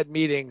I've had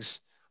meetings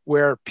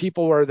where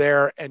people were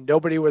there and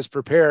nobody was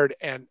prepared.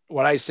 And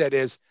what I said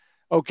is,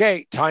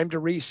 okay, time to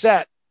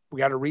reset. We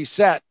got to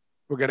reset.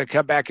 We're going to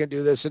come back and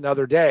do this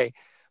another day.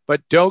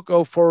 But don't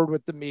go forward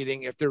with the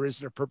meeting if there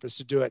isn't a purpose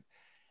to do it.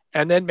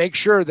 And then make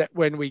sure that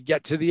when we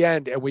get to the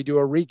end and we do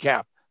a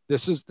recap,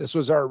 this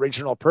was our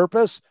original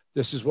purpose.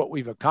 This is what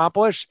we've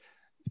accomplished.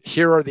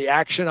 Here are the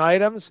action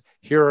items.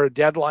 Here are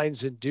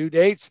deadlines and due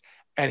dates.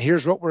 And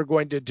here's what we're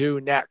going to do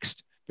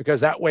next.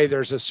 Because that way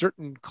there's a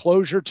certain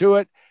closure to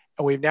it.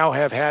 And we now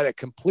have had a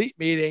complete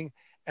meeting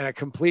and a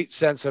complete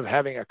sense of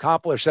having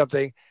accomplished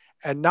something,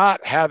 and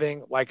not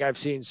having, like I've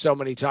seen so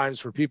many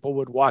times, where people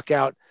would walk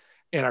out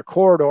in a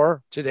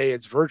corridor. Today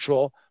it's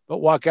virtual, but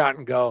walk out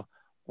and go,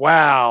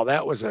 wow,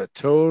 that was a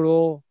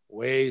total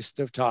waste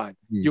of time.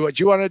 Hmm. What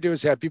you want to do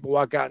is have people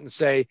walk out and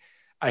say,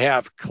 I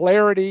have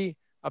clarity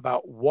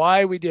about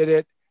why we did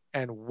it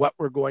and what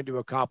we're going to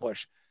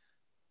accomplish.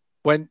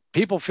 When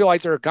people feel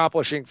like they're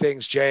accomplishing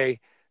things,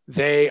 Jay,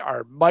 they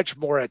are much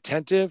more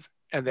attentive,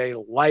 and they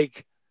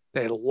like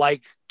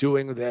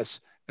doing this.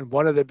 And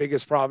one of the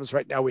biggest problems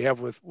right now we have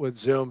with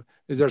Zoom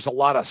is there's a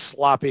lot of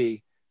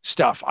sloppy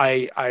stuff.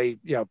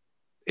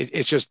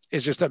 It's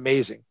just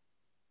amazing.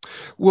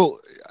 Well,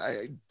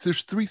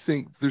 there's three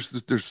things. There's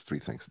three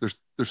things.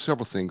 There's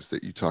several things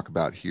that you talk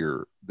about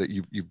here that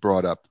you've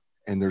brought up,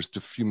 and there's a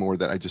few more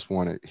that I just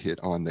want to hit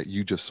on that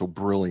you just so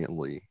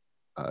brilliantly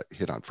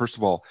hit on. First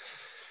of all,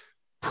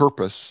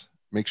 purpose.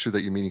 Make sure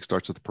that your meeting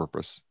starts with a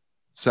purpose.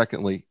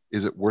 Secondly,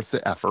 is it worth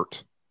the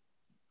effort?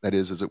 That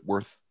is it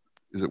worth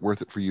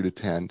it for you to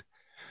attend?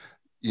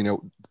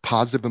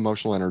 Positive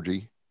emotional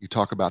energy. You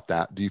talk about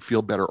that. Do you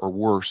feel better or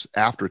worse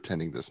after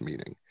attending this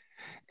meeting?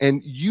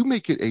 And you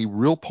make it a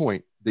real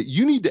point that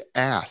you need to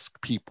ask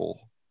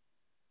people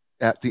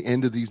at the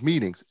end of these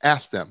meetings.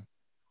 Ask them,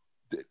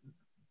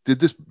 did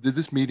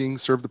this meeting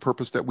serve the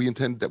purpose that we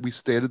intended, that we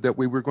stated that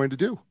we were going to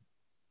do?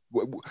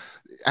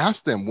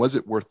 Ask them, was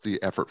it worth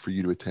the effort for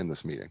you to attend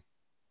this meeting?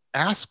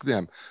 Ask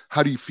them,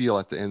 how do you feel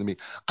at the end of the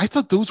meeting? I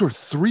thought those were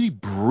three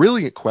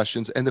brilliant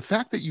questions. And the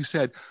fact that you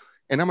said,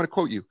 and I'm going to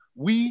quote you,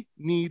 we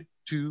need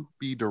to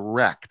be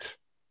direct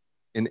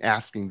in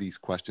asking these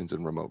questions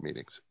in remote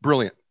meetings.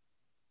 Brilliant.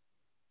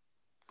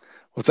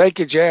 Well, thank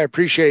you, Jay. I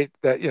appreciate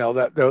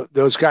that.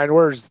 Those kind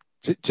words.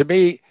 To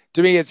me,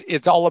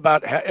 it's all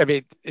about. I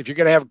mean, if you're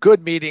going to have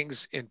good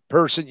meetings in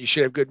person, you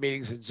should have good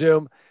meetings in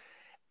Zoom.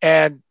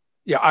 And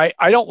yeah,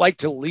 I don't like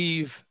to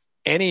leave.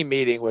 any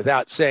meeting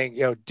without saying,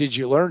 did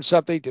you learn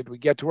something? Did we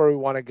get to where we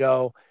want to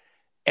go?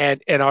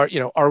 And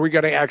are we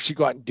going to actually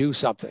go out and do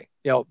something?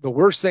 The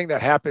worst thing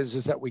that happens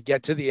is that we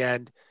get to the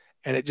end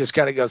and it just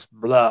kind of goes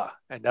blah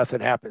and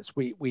nothing happens.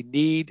 We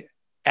need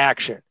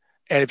action.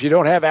 And if you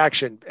don't have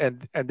action,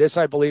 and this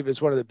I believe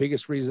is one of the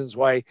biggest reasons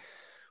why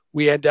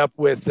we end up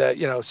with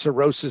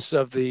cirrhosis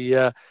of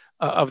the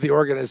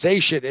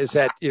organization, is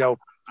that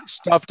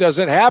stuff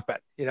doesn't happen.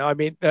 I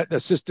mean, the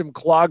system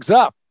clogs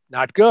up.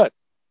 Not good.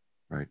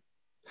 Right.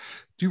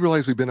 Do you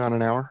realize we've been on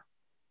an hour?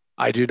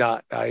 I do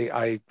not.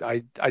 I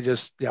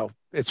just,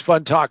 it's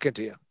fun talking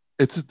to you.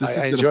 This has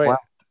I been a enjoy it.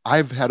 blast.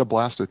 I've had a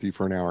blast with you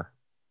for an hour.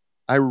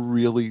 I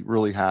really,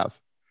 really have.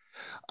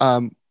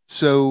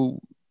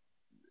 So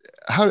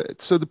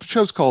the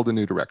show's called A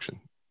New Direction,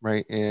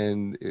 right?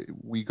 And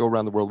we go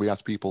around the world. We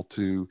ask people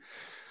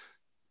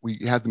we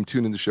have them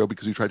tune in the show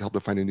because we try to help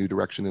them find a new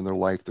direction in their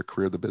life, their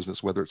career, the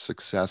business, whether it's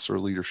success or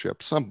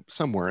leadership,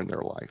 somewhere in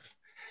their life.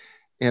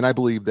 And I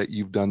believe that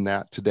you've done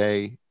that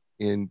today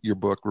in your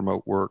book,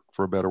 Remote Work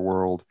for a Better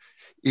World.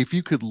 If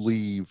you could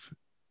leave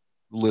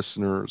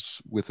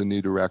listeners with a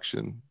new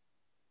direction,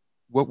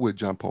 what would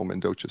John Paul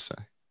Mendocha say?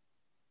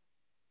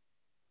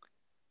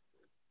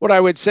 What I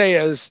would say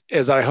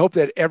is I hope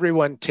that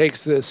everyone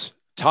takes this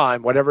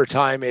time, whatever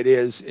time it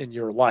is in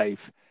your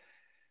life,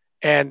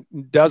 and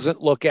doesn't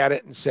look at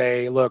it and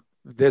say, look,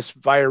 this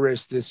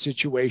virus, this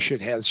situation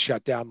has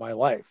shut down my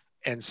life,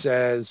 and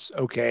says,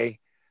 okay,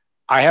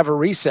 I have a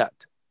reset.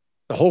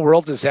 The whole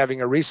world is having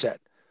a reset.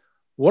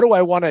 What do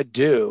I want to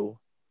do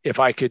if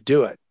I could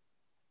do it?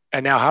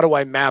 And now, how do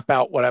I map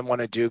out what I want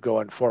to do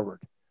going forward?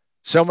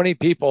 So many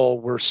people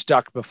were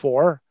stuck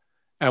before,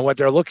 and what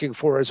they're looking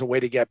for is a way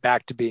to get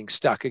back to being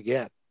stuck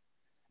again.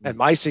 And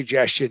my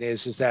suggestion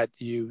is that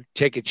you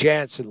take a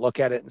chance and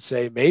look at it and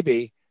say,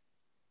 maybe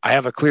I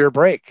have a clear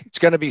break. It's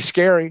going to be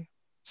scary.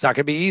 It's not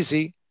going to be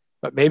easy,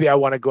 but maybe I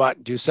want to go out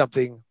and do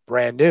something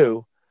brand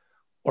new,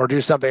 or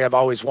do something I've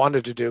always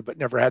wanted to do, but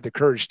never had the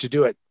courage to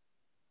do it.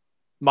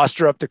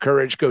 Muster up the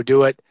courage, go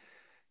do it.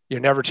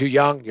 You're never too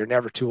young. You're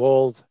never too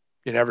old.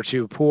 You're never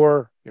too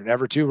poor. You're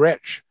never too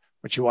rich.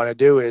 What you want to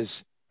do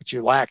is, what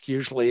you lack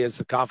usually is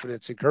the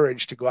confidence and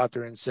courage to go out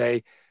there and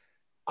say,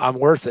 I'm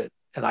worth it,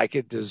 and I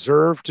could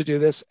deserve to do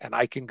this, and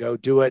I can go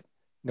do it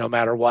no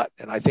matter what.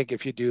 And I think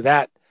if you do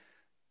that,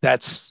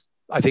 that's,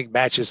 I think,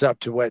 matches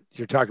up to what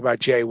you're talking about,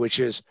 Jay, which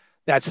is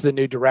that's the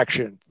new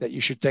direction that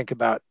you should think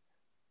about.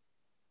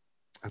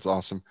 That's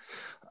awesome.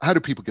 How do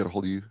people get a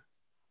hold of you?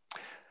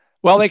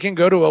 Well, they can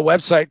go to a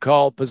website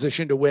called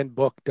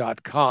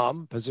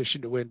positiontowinbook.com,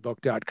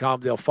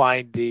 positiontowinbook.com. They'll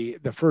find the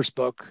first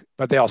book,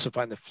 but they also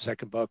find the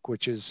second book,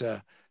 which is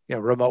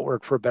Remote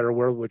Work for a Better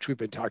World, which we've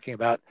been talking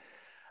about.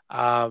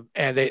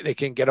 And they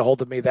can get a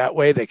hold of me that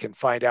way. They can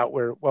find out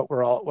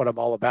what I'm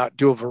all about,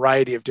 do a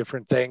variety of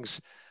different things.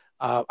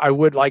 I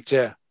would like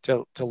to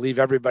leave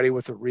everybody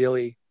with a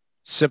really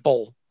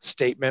simple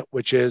statement,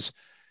 which is,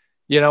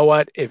 you know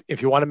what,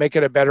 if you want to make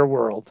it a better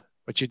world,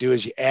 what you do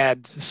is you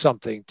add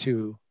something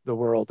to the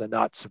world and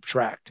not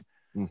subtract.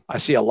 I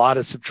see a lot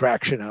of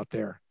subtraction out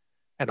there.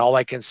 And all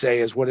I can say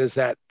is, what is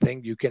that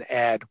thing you can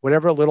add,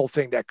 whatever little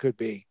thing that could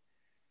be?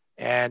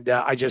 And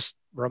I just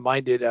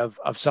reminded of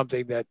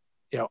something that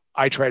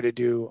I try to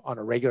do on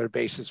a regular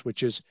basis,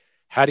 which is,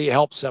 how do you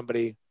help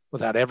somebody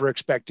without ever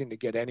expecting to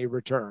get any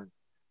return?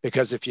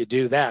 Because if you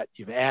do that,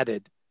 you've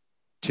added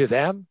to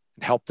them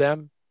and helped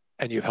them,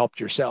 and you've helped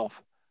yourself.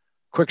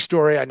 Quick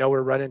story. I know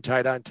we're running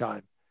tight on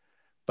time,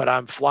 but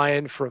I'm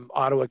flying from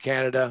Ottawa,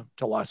 Canada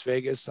to Las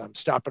Vegas. I'm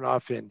stopping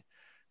off in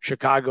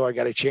Chicago. I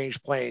got to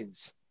change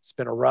planes. It's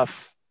been a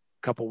rough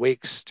couple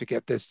weeks to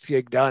get this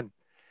gig done.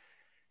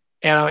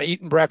 And I'm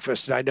eating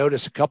breakfast, and I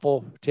notice a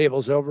couple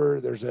tables over,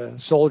 there's a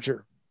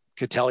soldier.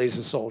 Could tell he's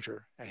a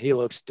soldier, and he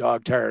looks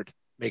dog tired.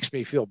 Makes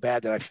me feel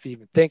bad that I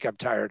even think I'm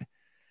tired.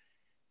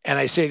 And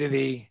I say to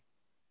the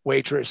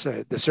waitress,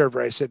 the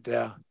server, I said,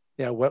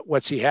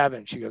 what's he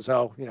having? She goes,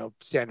 oh,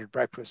 standard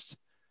breakfast.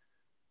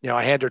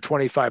 I hand her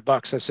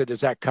 $25. I said,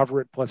 does that cover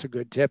it plus a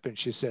good tip? And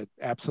she said,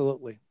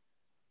 absolutely.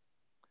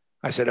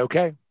 I said,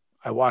 okay.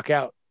 I walk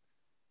out.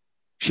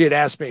 She had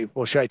asked me,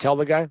 well, should I tell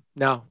the guy?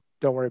 No,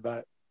 don't worry about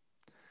it.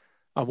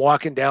 I'm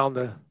walking down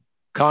the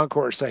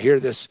concourse. I hear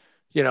this,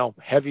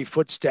 heavy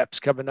footsteps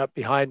coming up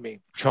behind me.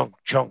 Chunk,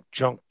 chunk,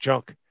 chunk,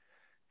 chunk.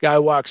 Guy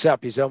walks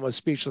up. He's almost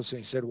speechless. And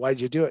he said, why'd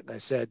you do it? And I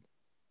said,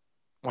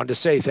 wanted to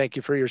say thank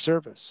you for your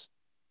service.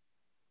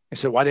 He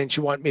said, why didn't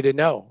you want me to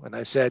know? And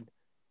I said,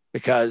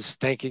 because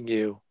thanking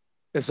you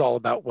is all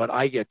about what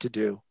I get to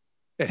do.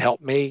 It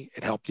helped me.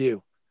 It helped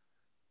you.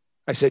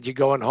 I said, you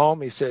going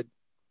home? He said,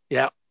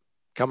 yeah,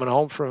 coming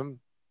home from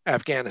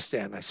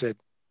Afghanistan. I said,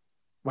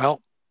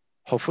 well,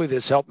 hopefully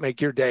this helped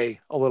make your day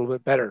a little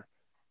bit better.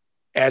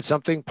 Add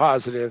something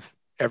positive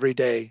every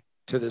day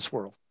to this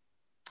world.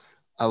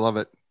 I love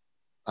it.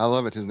 I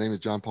love it. His name is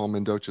John Paul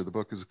Mendocha. The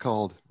book is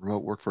called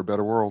Remote Work for a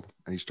Better World,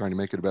 and he's trying to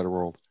make it a better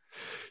world.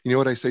 You know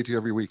what I say to you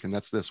every week, and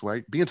that's this,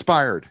 right? Be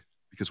inspired,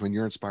 because when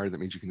you're inspired, that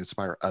means you can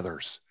inspire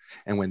others.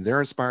 And when they're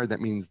inspired,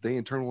 that means they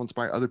in turn will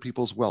inspire other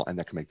people as well, and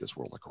that can make this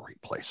world a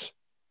great place.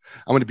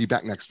 I'm going to be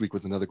back next week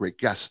with another great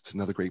guest,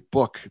 another great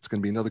book. It's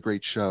going to be another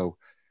great show.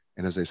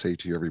 And as I say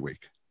to you every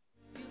week,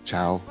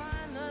 ciao,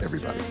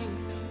 everybody.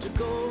 To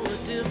go a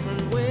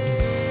different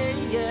way,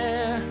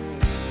 yeah.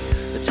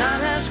 The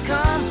time has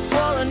come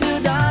for a new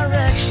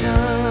direction.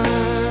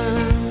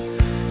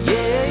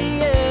 Yeah,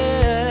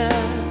 yeah.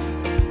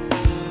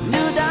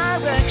 New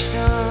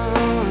direction.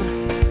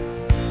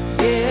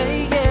 Yeah,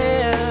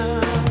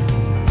 yeah.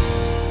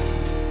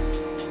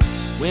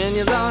 When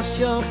you lost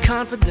your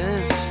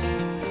confidence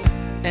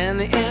and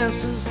the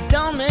answers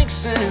don't make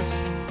sense,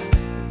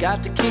 you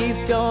got to keep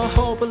your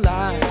hope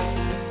alive.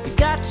 You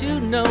got to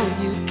know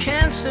you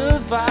can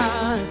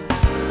survive.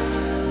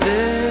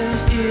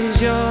 This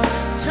is your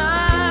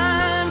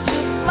time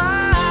to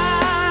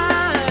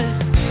fly.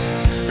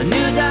 A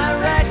new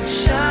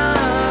direction,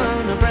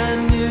 a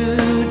brand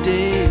new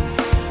day.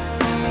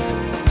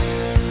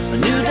 A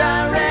new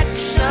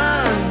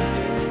direction,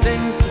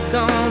 things are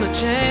gonna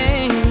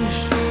change.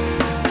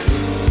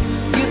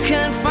 You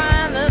can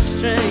find the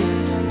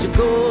strength to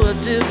go a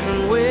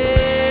different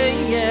way,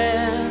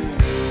 yeah.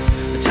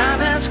 The time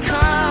has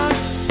come,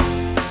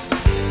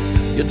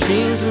 your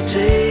dreams will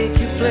take